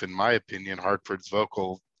enough, in my opinion, Hartford's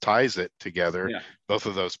vocal ties it together, both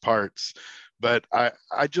of those parts. But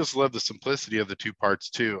I just love the simplicity of the two parts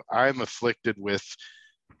too. I'm afflicted with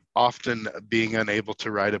often being unable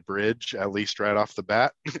to write a bridge, at least right off the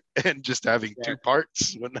bat, and just having two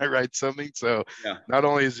parts when I write something. So not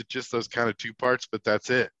only is it just those kind of two parts, but that's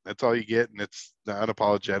it. That's all you get, and it's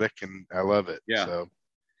unapologetic, and I love it. Yeah. So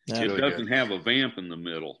it really doesn't have a vamp in the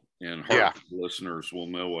middle, and Hartford listeners will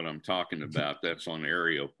know what I'm talking about. That's on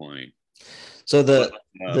aeroplane. So the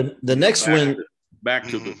next one, back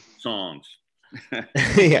to the songs.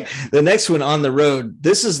 Yeah, the next one, On the Road.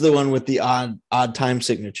 This is the one with the odd time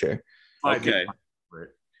signature. Okay.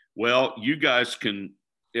 Well, you guys can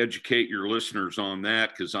educate your listeners on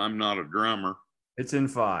that, because I'm not a drummer. It's in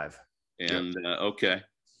 5. And okay.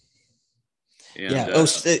 And,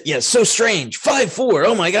 yeah. So strange. 5/4.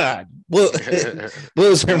 Oh my God. Well,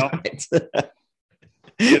 blows her mind.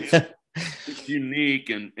 It's unique,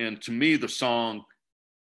 and to me, the song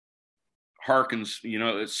harkens, you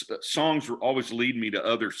know, it's songs always lead me to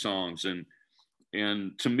other songs, and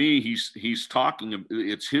to me, he's talking,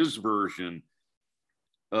 it's his version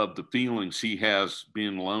of the feelings he has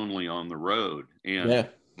being lonely on the road. And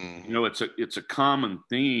you know, it's a common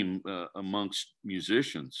theme amongst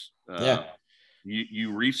musicians.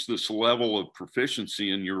 You reach this level of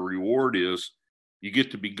proficiency, and your reward is you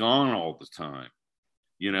get to be gone all the time,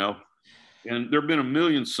 you know. And there've been a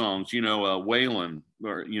million songs, you know, Waylon,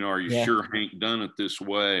 or, you know, Are You Sure Hank Done It This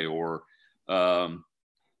Way? Or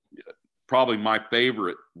probably my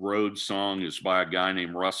favorite road song is by a guy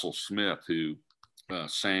named Russell Smith, who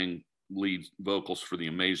sang lead vocals for the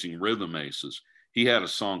Amazing Rhythm Aces. He had a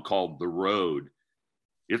song called The Road.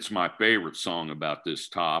 It's my favorite song about this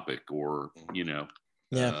topic, or, you know,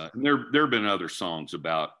 and there have been other songs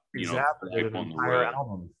about, you know, life on the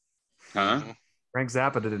road. Huh? Frank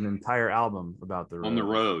Zappa did an entire album about the road. On the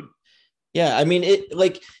road. Yeah, I mean, it,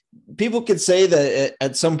 like, people could say that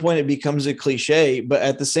at some point it becomes a cliche, but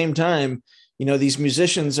at the same time, you know, these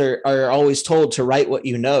musicians are always told to write what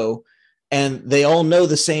you know, and they all know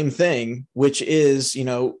the same thing, which is, you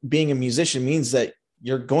know, being a musician means that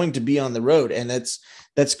you're going to be on the road, and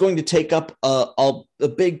that's going to take up a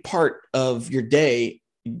big part of your day,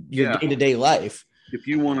 your day-to-day life. If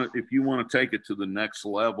you want to take it to the next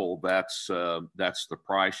level, that's the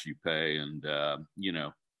price you pay. And you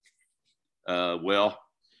know, well,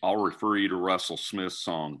 I'll refer you to Russell Smith's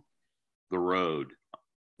song, "The Road."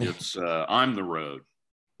 It's "I'm the Road."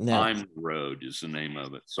 No. "I'm the Road" is the name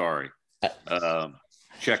of it. Sorry,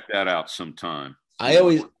 check that out sometime.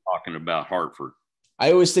 We're talking about Hartford.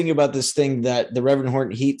 I always think about this thing that the Reverend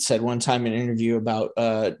Horton Heat said one time in an interview about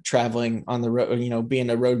traveling on the road, you know, being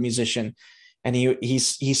a road musician. And he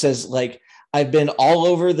says, like, I've been all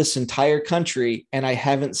over this entire country and I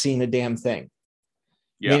haven't seen a damn thing.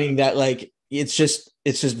 Yeah. Meaning that, like, it's just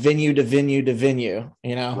venue to venue to venue,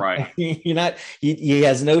 you know, right. He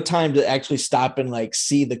has no time to actually stop and, like,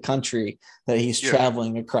 see the country that he's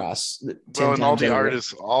traveling across. Well, and all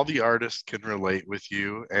the artists can relate with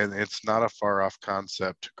you, and it's not a far off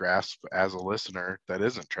concept to grasp as a listener that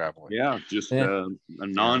isn't traveling. Yeah. Just a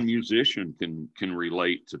non-musician can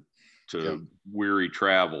relate to weary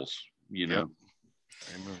travels, you know.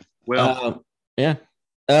 Well,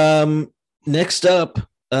 next up,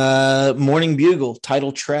 Morning Bugle,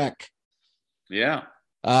 title track.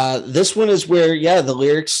 This one is where the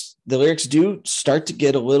lyrics do start to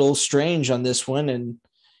get a little strange on this one, and,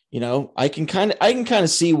 you know, I can kind of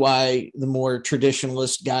see why the more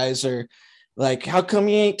traditionalist guys are like, how come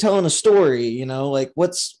you ain't telling a story, you know, like,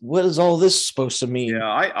 what is all this supposed to mean?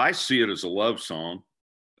 I see it as a love song.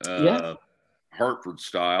 Hartford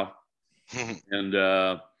style. And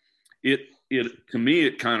it to me,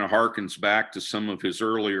 it kind of harkens back to some of his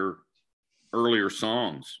earlier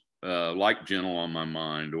songs, like Gentle on My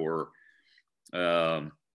Mind, or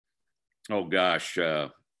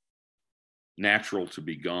Natural to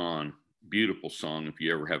Be Gone. Beautiful song if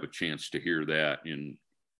you ever have a chance to hear that in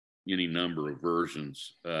any number of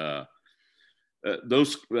versions.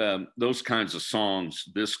 Those kinds of songs,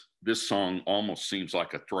 this song almost seems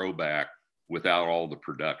like a throwback without all the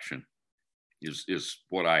production, is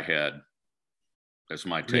what I had as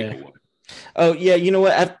my takeaway. Oh yeah, you know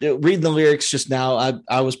what? After reading the lyrics just now,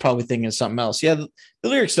 I was probably thinking of something else. Yeah, the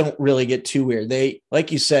lyrics don't really get too weird. They,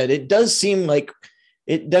 like you said, it does seem like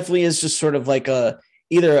it definitely is just sort of like a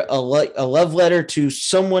either a love letter to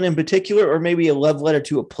someone in particular, or maybe a love letter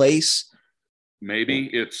to a place. Maybe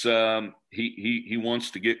it's he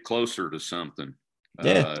wants to get closer to something.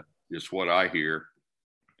 Yeah, Is what I hear,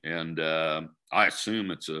 and I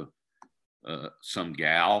assume it's a some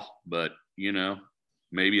gal, but you know,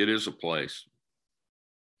 maybe it is a place.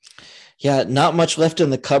 yeah. Not much left in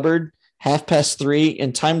the cupboard. 3:30,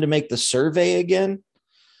 and time to make the survey again.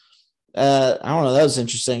 I don't know. That was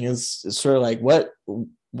interesting. It's sort of like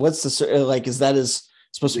what's the like? Is that his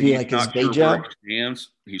supposed to be like his day job? He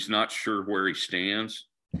stands. He's not sure where he stands.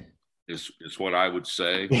 Is what I would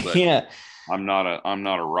say. But Yeah. I'm not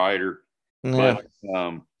a writer. Yeah.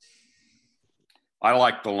 But I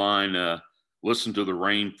like the line. Listen to the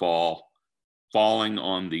rainfall falling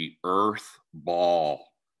on the earth ball.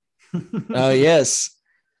 Oh yes.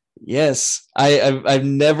 Yes, I've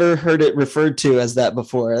never heard it referred to as that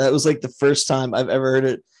before. That was like the first time I've ever heard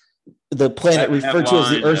it. The planet referred to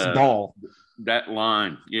as the Earth ball. That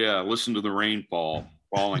line, yeah. Listen to the rainfall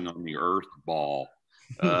falling on the Earth ball.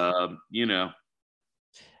 You know,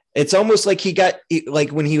 it's almost like he got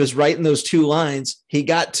like when he was writing those two lines, he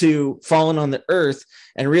got to falling on the Earth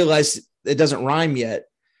and realized it doesn't rhyme yet,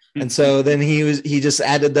 and so then he just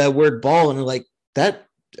added the word ball and like that.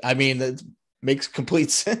 I mean, that makes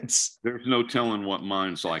complete sense. There's no telling what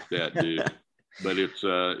minds like that do. But it's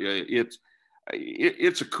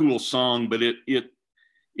a cool song, but it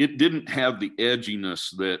didn't have the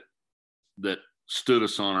edginess that stood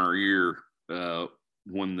us on our ear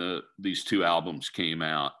when these two albums came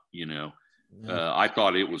out. You know, I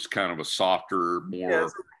thought it was kind of a softer,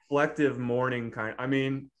 more reflective morning kind. I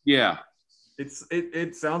mean, yeah,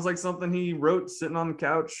 it sounds like something he wrote sitting on the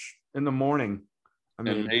couch in the morning. I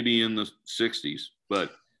mean, and maybe in the 60s,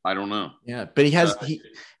 but I don't know. Yeah, but he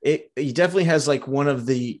definitely has like one of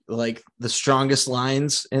the strongest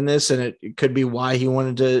lines in this, and it could be why he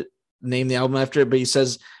wanted to name the album after it. But he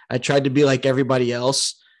says, "I tried to be like everybody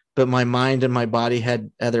else, but my mind and my body had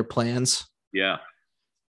other plans." Yeah,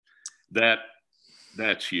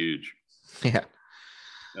 that's huge. Yeah.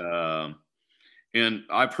 And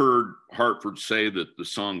I've heard Hartford say that the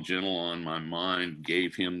song "Gentle on My Mind"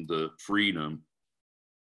 gave him the freedom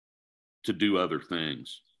to do other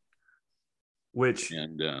things.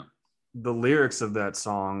 And the lyrics of that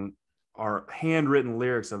song are handwritten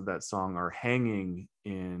lyrics of that song are hanging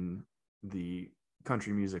in the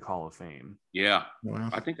Country Music Hall of Fame. Yeah.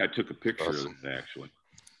 Wow. I think I took a picture of it actually.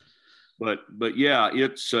 But yeah,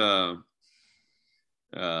 it's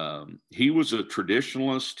he was a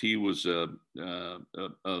traditionalist. He was a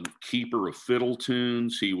keeper of fiddle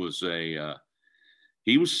tunes. He was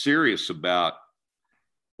serious about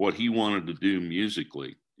what he wanted to do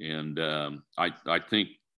musically. And I think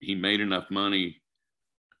he made enough money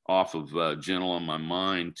off of Gentle on My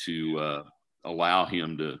Mind to allow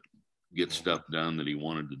him to get stuff done that he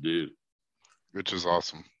wanted to do. Which is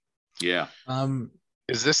awesome. Yeah.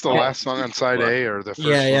 Is this the last song on side A or the first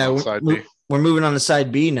one on side B? We're moving on to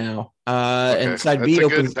side B now. Okay. And side B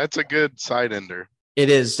opens. That's a good side ender. It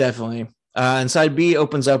is definitely. And side B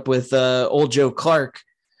opens up with Old Joe Clark,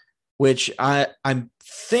 which I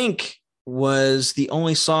think was the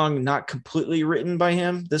only song not completely written by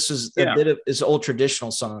him. This is a bit of his old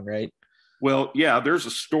traditional song, right? Well, yeah, there's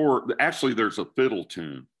there's a fiddle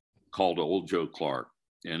tune called Old Joe Clark,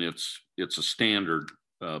 and it's a standard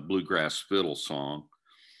bluegrass fiddle song.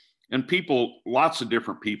 And lots of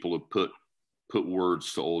different people have put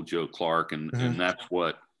words to Old Joe Clark, and that's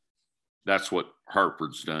what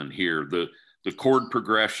Hartford's done here. The chord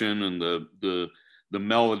progression and the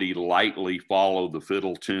melody lightly follow the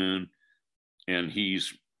fiddle tune, and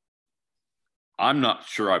I'm not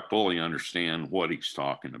sure I fully understand what he's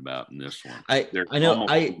talking about in this one.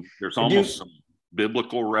 There's almost some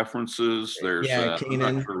biblical references. There's I'm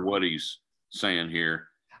not sure what he's saying here.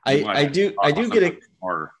 I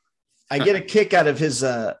get a kick out of his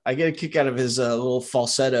little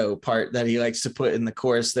falsetto part that he likes to put in the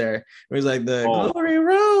chorus there. Where he's like the glory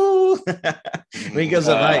roll. When he goes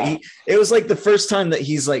up, it was like the first time that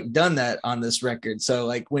he's like done that on this record. So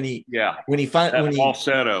like when he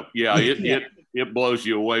falsetto, it blows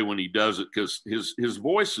you away when he does it, because his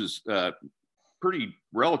voice is pretty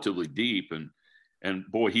relatively deep, and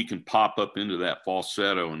boy, he can pop up into that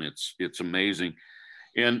falsetto, and it's amazing.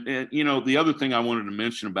 And you know, the other thing I wanted to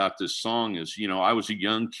mention about this song is, you know, I was a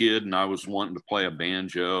young kid and I was wanting to play a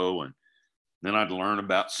banjo, and then I'd learn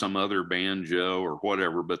about some other banjo or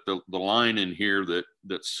whatever. But the line in here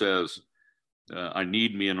that says, I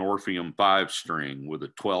need me an Orpheum 5-string with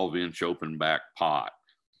a 12-inch open back pot.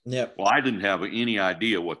 Yep. Well, I didn't have any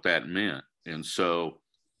idea what that meant. And so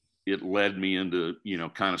it led me into,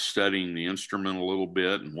 kind of studying the instrument a little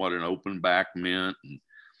bit and what an open back meant.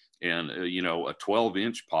 And a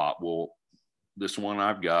 12-inch pot, well, this one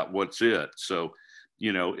I've got, what's it? So,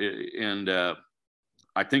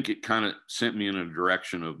 I think it kind of sent me in a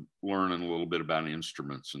direction of learning a little bit about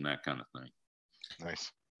instruments and that kind of thing.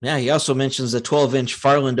 Nice. Yeah, he also mentions the 12-inch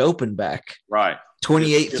Farland open back. Right.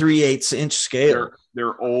 28 3/8-inch scale.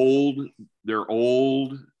 They're old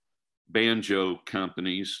banjo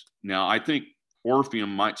companies. Now, I think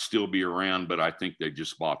Orpheum might still be around, but I think they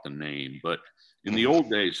just bought the name. But in the old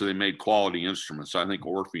days, so they made quality instruments. I think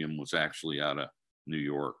Orpheum was actually out of New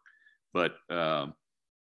York. But,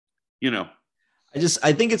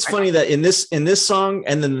 I think it's funny that in this song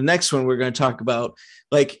and then the next one we're going to talk about,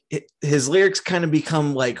 like his lyrics kind of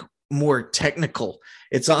become like more technical.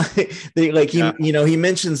 It's on he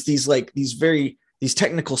mentions these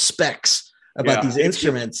technical specs about these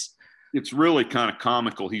instruments. It's really kind of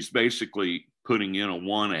comical. He's basically putting in a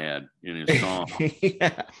one ad in his song.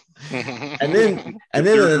 Yeah. And then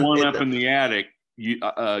there's one up in the attic, you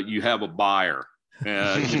have a buyer.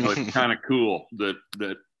 It's kind of cool that.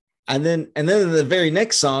 And then in the very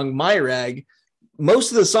next song, My Rag,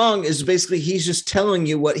 most of the song is basically he's just telling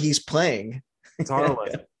you what he's playing.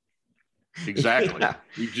 Totally. Exactly. Yeah.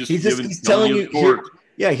 He's telling you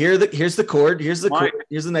here's the chord, here's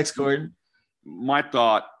the next chord. My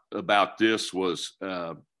thought about this was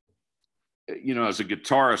as a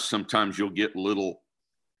guitarist, sometimes you'll get little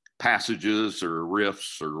passages or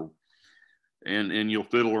riffs and you'll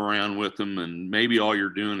fiddle around with them, and maybe all you're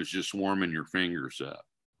doing is just warming your fingers up.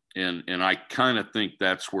 And I kind of think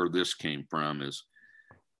that's where this came from is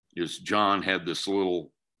John had this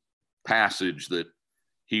little passage that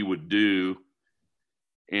he would do,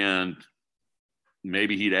 and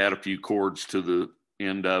maybe he'd add a few chords to the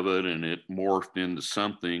end of it and it morphed into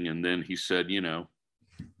something. And then he said,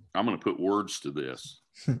 I'm going to put words to this.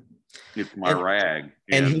 It's my rag.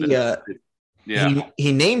 And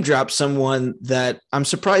he name dropped someone that I'm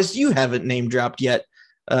surprised you haven't name dropped yet.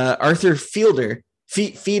 Arthur Fiedler.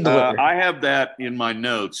 I have that in my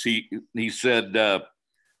notes. He said I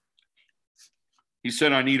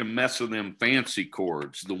need a mess of them fancy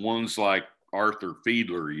chords, the ones like Arthur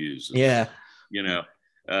Fiedler uses. Yeah.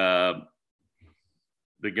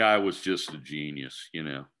 The guy was just a genius.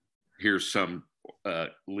 Here's some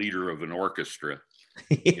leader of an orchestra.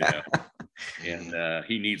 Yeah. And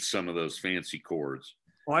he needs some of those fancy chords.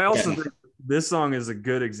 Well, I also think this song is a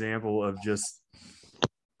good example of just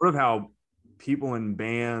sort of how people in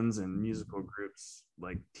bands and musical groups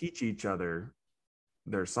like teach each other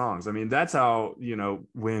their songs. I mean, that's how,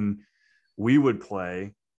 when we would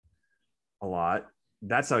play a lot,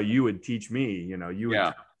 that's how you would teach me, you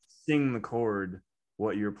would sing the chord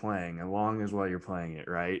what you're playing along as while you're playing it,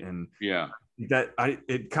 right? And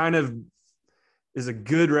it kind of is a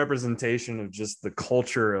good representation of just the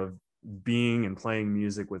culture of being and playing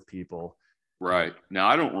music with people. Right. Now,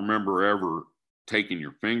 I don't remember ever taking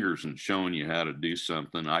your fingers and showing you how to do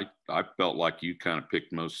something. I felt like you kind of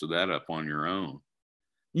picked most of that up on your own.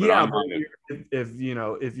 But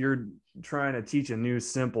if you're trying to teach a new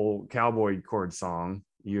simple cowboy chord song,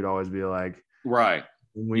 you'd always be like, right,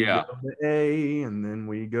 we go to A and then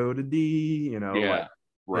we go to D,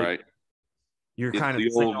 right. You're kind of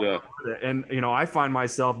old, and I find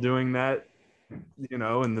myself doing that,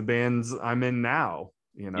 in the bands I'm in now,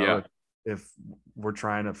 if we're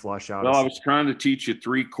trying to flush out. Well, I was trying to teach you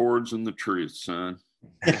 3 chords and the truth, son.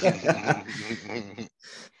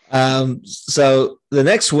 So the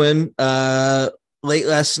next one, late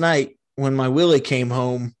last night when my Willie came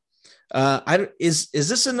home, is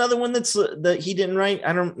this another one that he didn't write?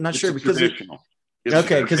 I'm not sure because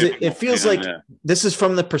it feels like this is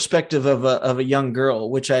from the perspective of a young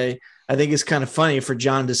girl, which I think is kind of funny for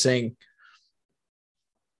John to sing.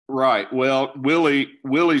 Right. Well,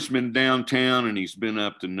 Willie's been downtown and he's been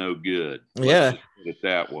up to no good. Let's put it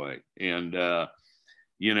that way. And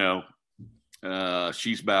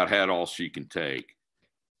she's about had all she can take.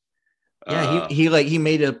 Yeah, he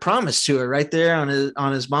made a promise to her right there on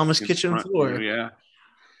his mama's kitchen floor.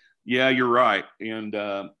 Yeah, you're right. And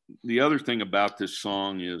the other thing about this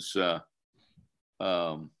song is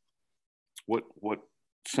what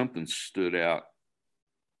something stood out.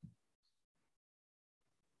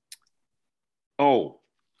 Oh,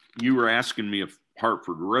 you were asking me if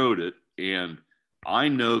Hartford wrote it, and I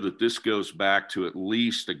know that this goes back to at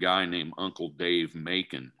least a guy named Uncle Dave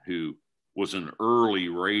Macon, who was an early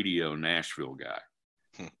radio Nashville guy.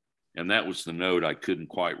 And that was the note I couldn't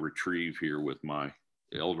quite retrieve here with my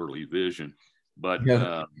elderly vision. But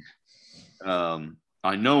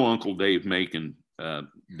I know Uncle Dave Macon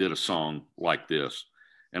did a song like this.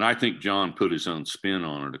 And I think John put his own spin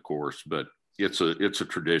on it, of course, but it's a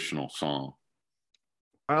traditional song.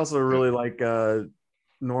 I also really like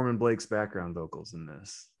Norman Blake's background vocals in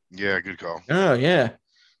this. Yeah, good call. Oh yeah.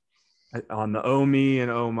 On the "Oh Me" and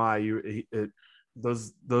 "Oh My,"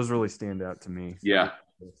 those really stand out to me. Yeah.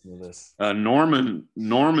 This. Norman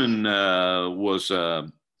was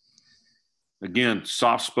again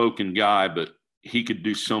soft-spoken guy, but he could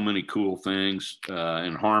do so many cool things,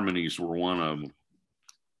 and harmonies were one of them.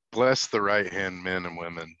 Bless the right-hand men and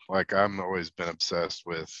women. Like, I've always been obsessed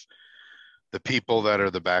with the people that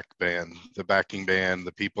are the backing band,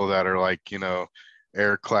 the people that are like,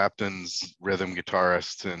 Eric Clapton's rhythm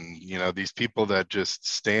guitarists, and these people that just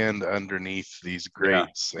stand underneath these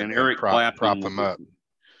greats and Eric prop them up.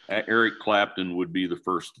 Eric Clapton would be the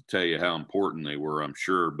first to tell you how important they were, I'm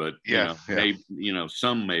sure, but maybe,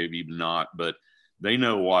 some maybe not, but they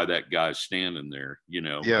know why that guy's standing there.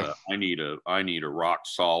 I need a rock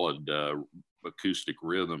solid acoustic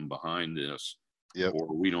rhythm behind this,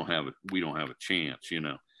 or we don't have a chance.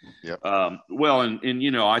 Well,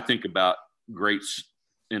 and I think about greats,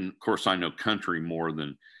 and of course I know country more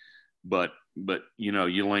than, but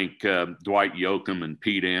you link Dwight Yoakam and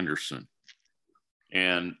Pete Anderson,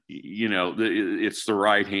 and it's the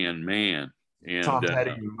right hand man, and Tom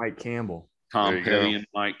Petty and Mike Campbell. And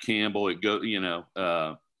Mike Campbell. It goes,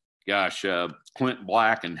 Clint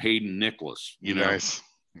Black and Hayden Nicholas. Nice.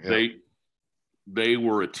 Yeah. They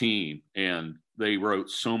were a team, and they wrote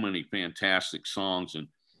so many fantastic songs. And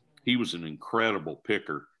he was an incredible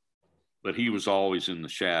picker, but he was always in the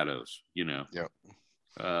shadows. Yep.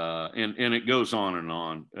 And it goes on and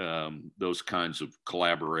on. Those kinds of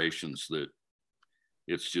collaborations that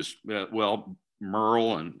it's just Merle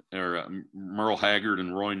Haggard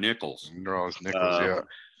and Roy Nichols.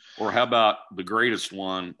 Or how about the greatest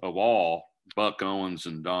one of all, Buck Owens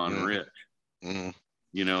and Don Rich? And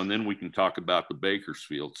then we can talk about the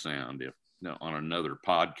Bakersfield Sound on another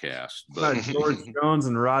podcast. But George Jones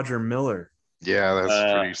and Roger Miller. Yeah, that's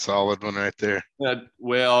a pretty solid one right there. Then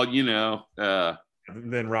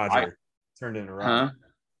Roger turned into Roger. Huh?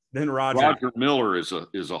 Then Roger Miller is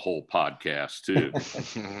a whole podcast too.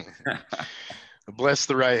 Bless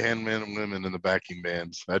the right-hand men and women in the backing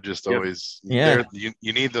bands. I just always, you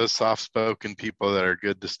need those soft-spoken people that are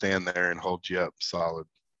good to stand there and hold you up solid.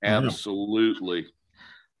 Absolutely.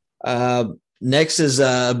 Next is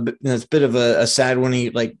it's a bit of a sad one. He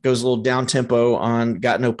goes a little down tempo on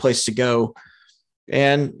 "Got No Place to Go,"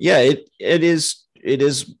 and it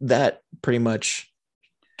is that pretty much.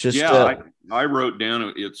 Just I wrote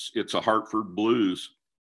down it's a Hartford blues.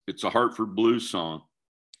 It's a Hartford blues song.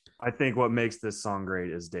 I think what makes this song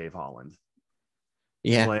great is Dave Holland.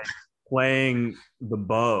 Yeah. Playing the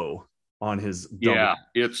bow on his double. Yeah,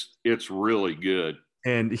 it's really good.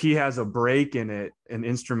 And he has a break in it, an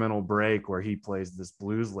instrumental break where he plays this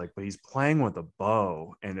blues lick, but he's playing with a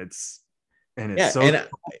bow, and it's so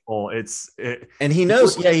cool. And he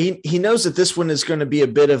knows, he knows that this one is going to be a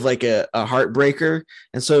bit of like a heartbreaker.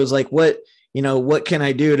 And so it's like, what can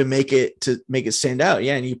I do to make it stand out?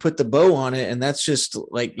 Yeah. And you put the bow on it, and that's just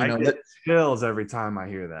like, I get chills every time I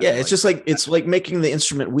hear that. Yeah. It's just like, it's like making the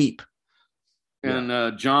instrument weep.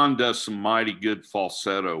 And John does some mighty good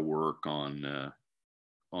falsetto work on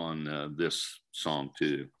this song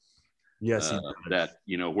too. Yes. That,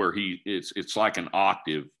 where it's like an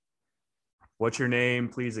octave. What's your name?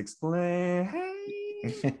 Please explain.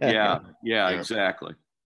 Yeah, exactly.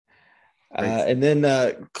 And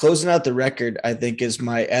then closing out the record, I think, is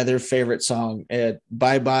my other favorite song,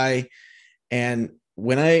 "Bye Bye." And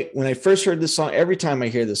when I first heard this song, every time I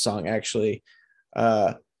hear this song, actually,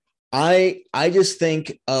 I just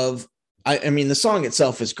think of, I mean, the song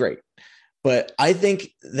itself is great, but I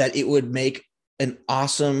think that it would make an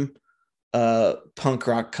awesome punk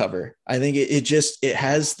rock cover. I think it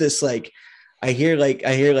has this I hear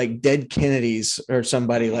Dead Kennedys or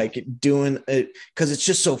somebody doing it, because it's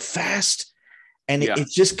just so fast, and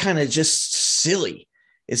it's just kind of just silly.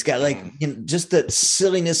 It's got just that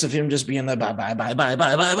silliness of him just being like bye bye bye bye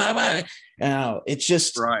bye bye bye bye. It's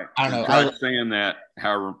just right. I don't know. Try saying that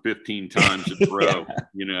however 15 times in a row,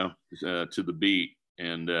 to the beat,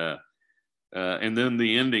 and then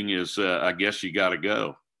the ending is I guess you got to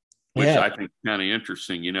go, which I think kind of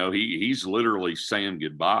interesting. He's literally saying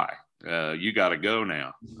goodbye. You got to go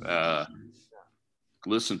now.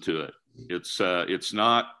 Listen to it. It's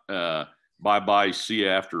not bye bye, see you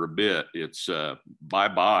after a bit. It's bye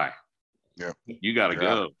bye. Yeah, you got to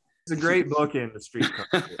go. It's a great book in the streetcar.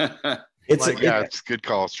 It's Like, it's a good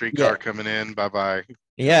call. Streetcar coming in. Bye bye.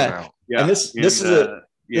 Yeah. Yeah. And this is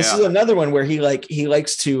another one where he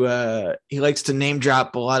likes to name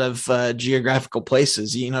drop a lot of geographical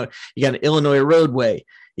places. You know, you got an Illinois roadway,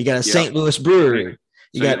 you got a St. Louis brewery,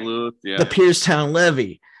 you got the Piercetown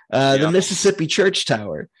levee, the Mississippi Church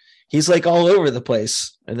Tower. He's like all over the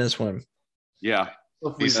place in this one. Yeah.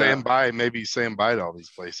 He's saying bye. Maybe he's saying bye to all these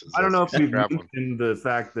places. I don't know if we've mentioned the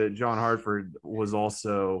fact that John Hartford was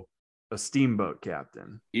also a steamboat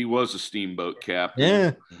captain. He was a steamboat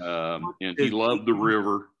captain. Yeah. And he loved the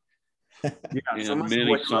river. And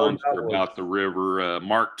many songs are about the river.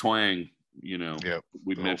 Mark Twain, you know,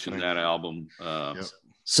 we mentioned that album.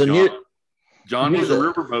 So John was a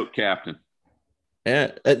riverboat captain.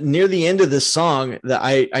 Yeah, near the end of this song, that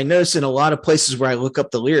I noticed in a lot of places where I look up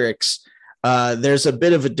the lyrics, there's a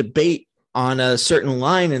bit of a debate on a certain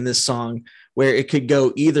line in this song where it could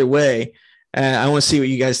go either way. I want to see what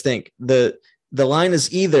you guys think. The line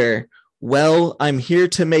is either, well, I'm here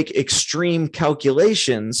to make extreme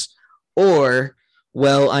calculations, or,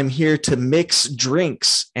 well, I'm here to mix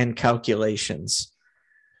drinks and calculations.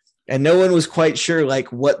 And no one was quite sure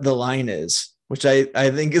like what the line is, which I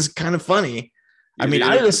think is kind of funny. I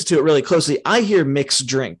listen to it really closely. I hear mixed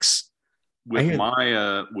drinks. With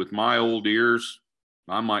my old ears,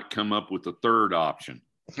 I might come up with a third option.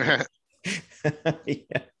 Yeah.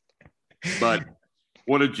 But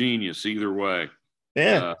what a genius either way.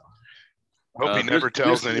 Yeah. Hope he never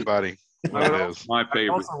tells anybody what it is. My favorite. I'd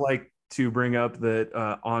also like to bring up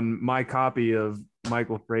that on my copy of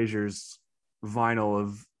Michael Frazier's vinyl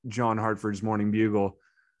of John Hartford's Morning Bugle,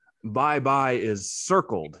 Bye Bye is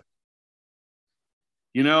circled.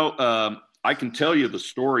 You know, I can tell you the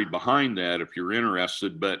story behind that if you're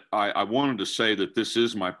interested, but I wanted to say that this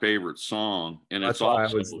is my favorite song, and it's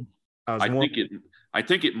also I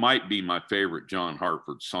think it might be my favorite John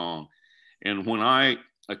Hartford song. And when I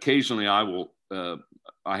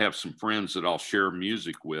have some friends that I'll share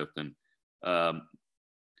music with, and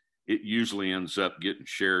it usually ends up getting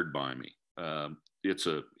shared by me.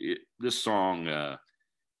 This song,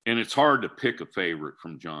 and it's hard to pick a favorite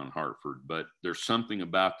from John Hartford, but there's something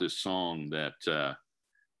about this song that,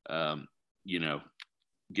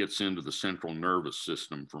 gets into the central nervous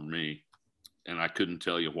system for me. And I couldn't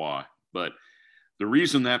tell you why, but the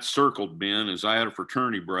reason that's circled, Ben, is I had a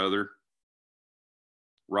fraternity brother,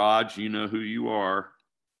 Raj, you know who you are.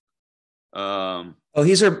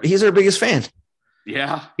 He's our biggest fan.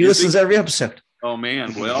 Yeah. He listens every episode. Oh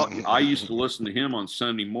man. Well, I used to listen to him on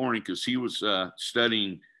Sunday morning because he was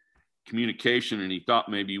studying communication and he thought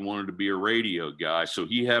maybe he wanted to be a radio guy. So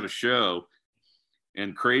he had a show,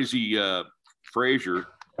 and Crazy Frazier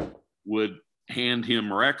would hand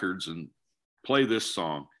him records and play this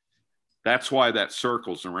song. That's why that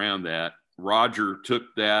circles around that. Roger took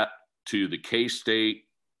that to the K-State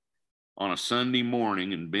on a Sunday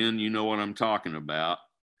morning, and Ben, you know what I'm talking about.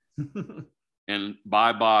 And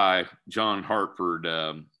Bye Bye, John Hartford,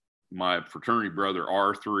 my fraternity brother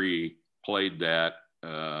R3 played that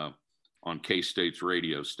on K-State's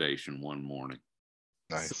radio station one morning.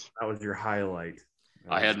 Nice. So that was your highlight.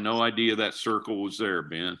 I had no idea that circle was there,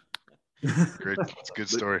 Ben. Great. It's a good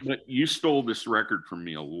story. But you stole this record from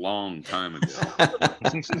me a long time ago.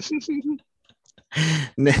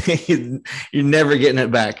 You're never getting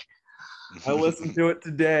it back. I listened to it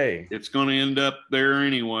today. It's going to end up there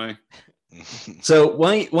anyway. So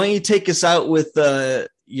why don't you take us out with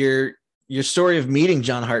your story of meeting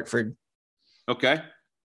John Hartford? Okay.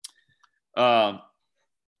 I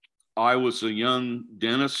was a young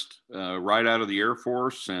dentist right out of the Air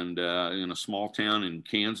Force, and in a small town in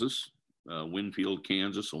Kansas, Winfield,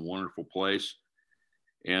 Kansas, a wonderful place.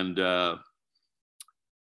 And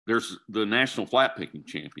there's the National Flat Picking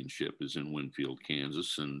Championship is in Winfield,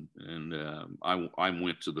 Kansas, and I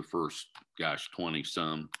went to the first 20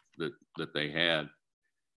 some that they had.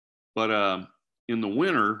 But in the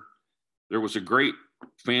winter, there was a great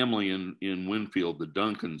family in Winfield, the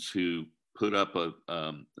Duncans, who put up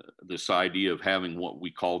this idea of having what we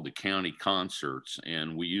called the county concerts,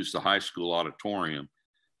 and we used the high school auditorium,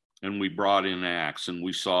 and we brought in acts, and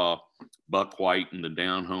we saw Buck White and the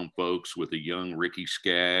Down Home Folks with a young Ricky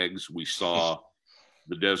Skaggs. We saw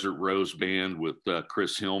the Desert Rose Band with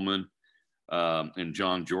Chris Hillman and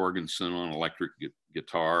John Jorgensen on electric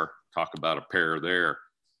guitar. Talk about a pair there.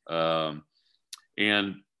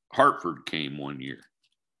 And Hartford came one year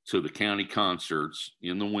to the county concerts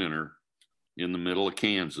in the winter in the middle of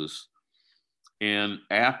Kansas. And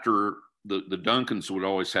after the Duncans would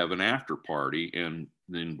always have an after party, and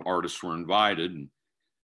then artists were invited. And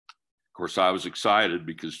of course, I was excited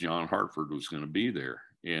because John Hartford was going to be there.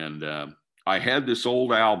 And I had this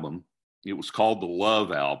old album. It was called the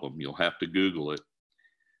Love Album. You'll have to Google it.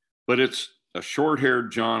 But it's a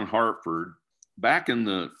short-haired John Hartford. Back in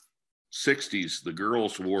the 60s, the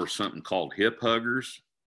girls wore something called hip huggers.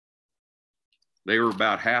 They were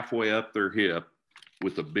about halfway up their hip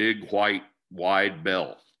with a big white wide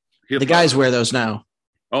belt. The guys wear those now.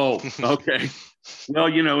 Oh, okay.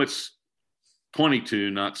 Well, it's 22,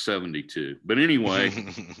 not 72. But anyway,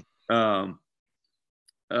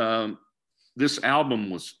 this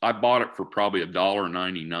album I bought it for probably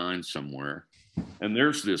 $1.99 somewhere. And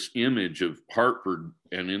there's this image of Hartford,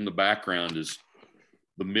 and in the background is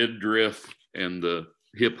the midriff and the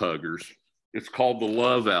hip huggers. It's called the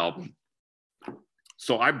Love Album.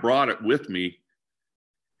 So I brought it with me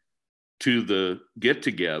to the get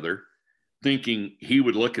together, thinking he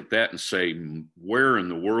would look at that and say, "Where in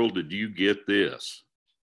the world did you get this?"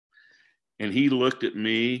 And he looked at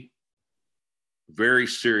me very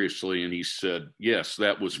seriously and he said, "Yes,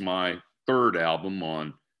 that was my third album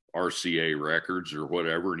on RCA Records or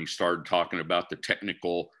whatever." And he started talking about the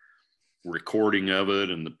technical recording of it.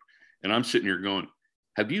 And I'm sitting here going,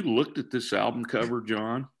 "Have you looked at this album cover,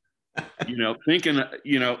 John?" Thinking,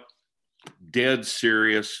 dead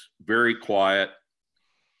serious, very quiet.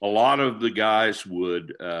 A lot of the guys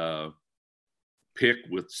would pick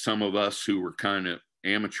with some of us who were kind of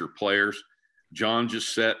amateur players. John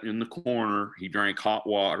just sat in the corner. He drank hot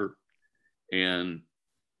water, and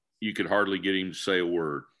you could hardly get him to say a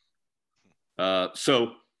word.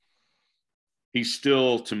 So he's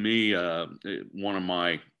still, to me, one of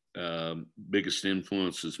my biggest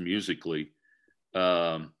influences musically.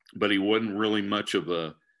 But he wasn't really much of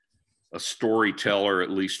a storyteller,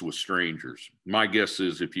 at least with strangers. My guess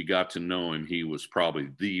is if you got to know him, he was probably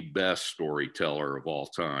the best storyteller of all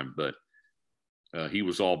time. But he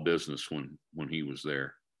was all business when he was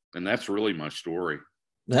there. And that's really my story.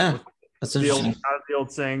 Yeah, that's interesting. How does the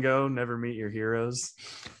old saying go? Never meet your heroes.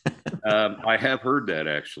 I have heard that,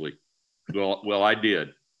 actually. Well, I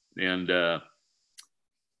did. And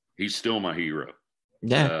he's still my hero.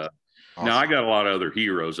 Yeah. Awesome. Now, I got a lot of other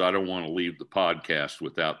heroes. I don't want to leave the podcast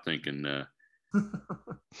without thinking that's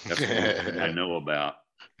one I know about.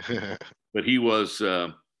 But he was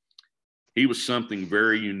something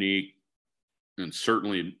very unique and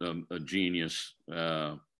certainly a genius.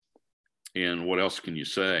 And what else can you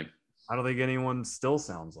say? I don't think anyone still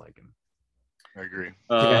sounds like him. I agree.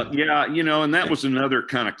 Yeah, and that was another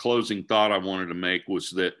kind of closing thought I wanted to make, was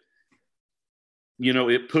that,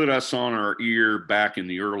 it put us on our ear back in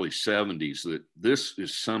the early 70s that this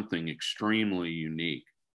is something extremely unique.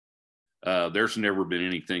 There's never been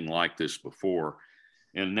anything like this before.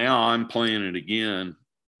 And now I'm playing it again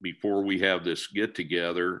before we have this get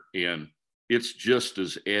together, and it's just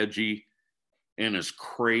as edgy and as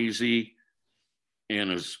crazy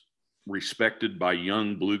and as respected by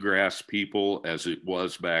young bluegrass people as it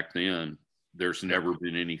was back then. There's never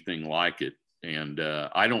been anything like it. And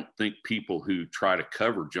I don't think people who try to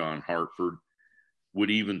cover John Hartford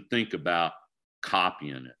would even think about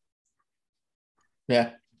copying it.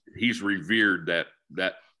 Yeah. He's revered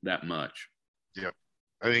that much. Yeah.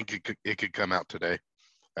 I think it could come out today.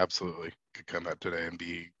 Absolutely. Could come out today and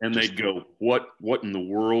be. And they'd go, what in the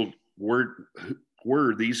world? Where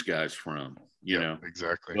are these guys from? You know?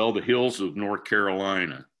 Exactly. Well, the hills of North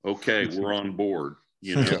Carolina. Okay, we're on board.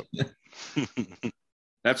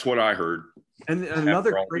 That's what I heard. And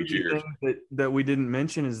another crazy thing that we didn't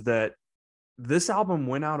mention is that this album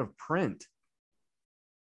went out of print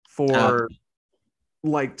for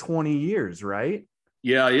like 20 years, right?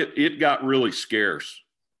 Yeah, it got really scarce.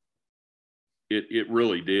 It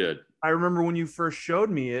really did. I remember when you first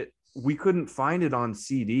showed me it, we couldn't find it on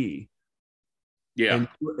CD. Yeah.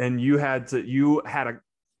 And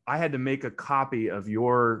I had to make a copy of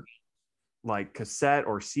your like cassette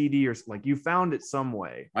or CD, or like you found it some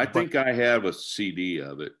way. I think I have a CD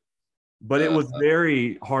of it, but it was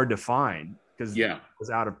very hard to find because it was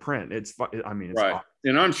out of print. It's right. Awesome.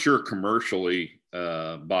 And I'm sure commercially,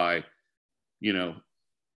 by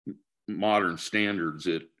modern standards,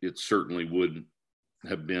 it certainly wouldn't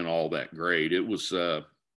have been all that great. It was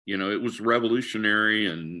it was revolutionary,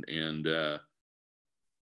 and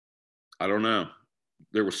I don't know,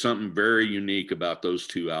 there was something very unique about those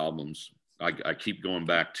two albums. I keep going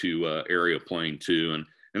back to Area Plane 2,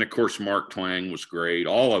 and of course Mark Twang was great.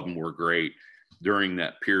 All of them were great during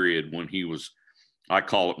that period when he was, I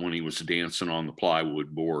call it when he was dancing on the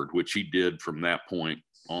plywood board, which he did from that point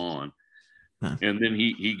on. Huh. And then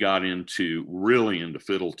he got really into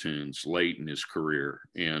fiddle tunes late in his career,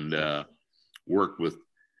 and worked with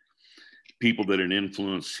people that had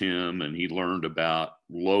influenced him, and he learned about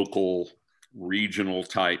local regional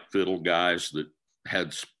type fiddle guys that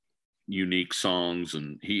had unique songs,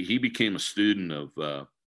 and he became a student of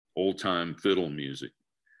old time fiddle music.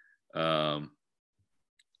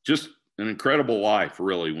 Just an incredible life,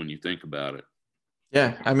 really, when you think about it.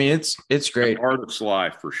 Yeah, I mean it's great. An artist's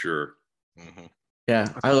life for sure. Mm-hmm. Yeah,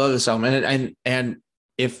 I love this album, and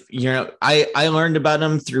if I learned about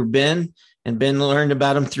him through Ben, and Ben learned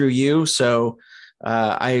about him through you. So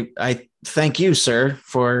I thank you, sir,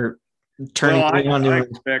 for turning me on to. I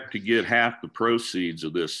expect to get half the proceeds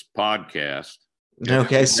of this podcast.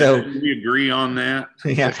 Okay, so do we agree on that?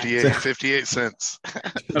 Yeah, 58 cents.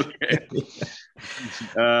 Okay.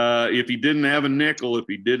 If he didn't have a nickel, if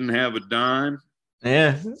he didn't have a dime,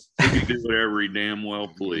 yeah, he could do whatever he damn well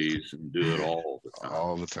please and do it all the time.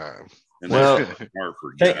 All the time. And well, that's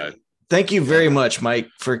Hartford guy. Thank you very much, Mike,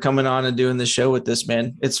 for coming on and doing the show with this,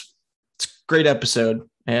 man. It's a great episode.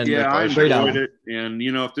 And yeah, I enjoyed it. And,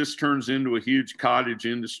 if this turns into a huge cottage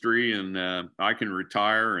industry and I can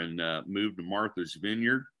retire and move to Martha's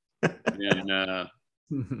Vineyard and,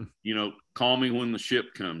 call me when the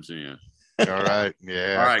ship comes in. All right.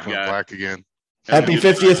 Yeah. All right, guys. Black again. Happy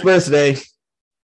 50th birthday.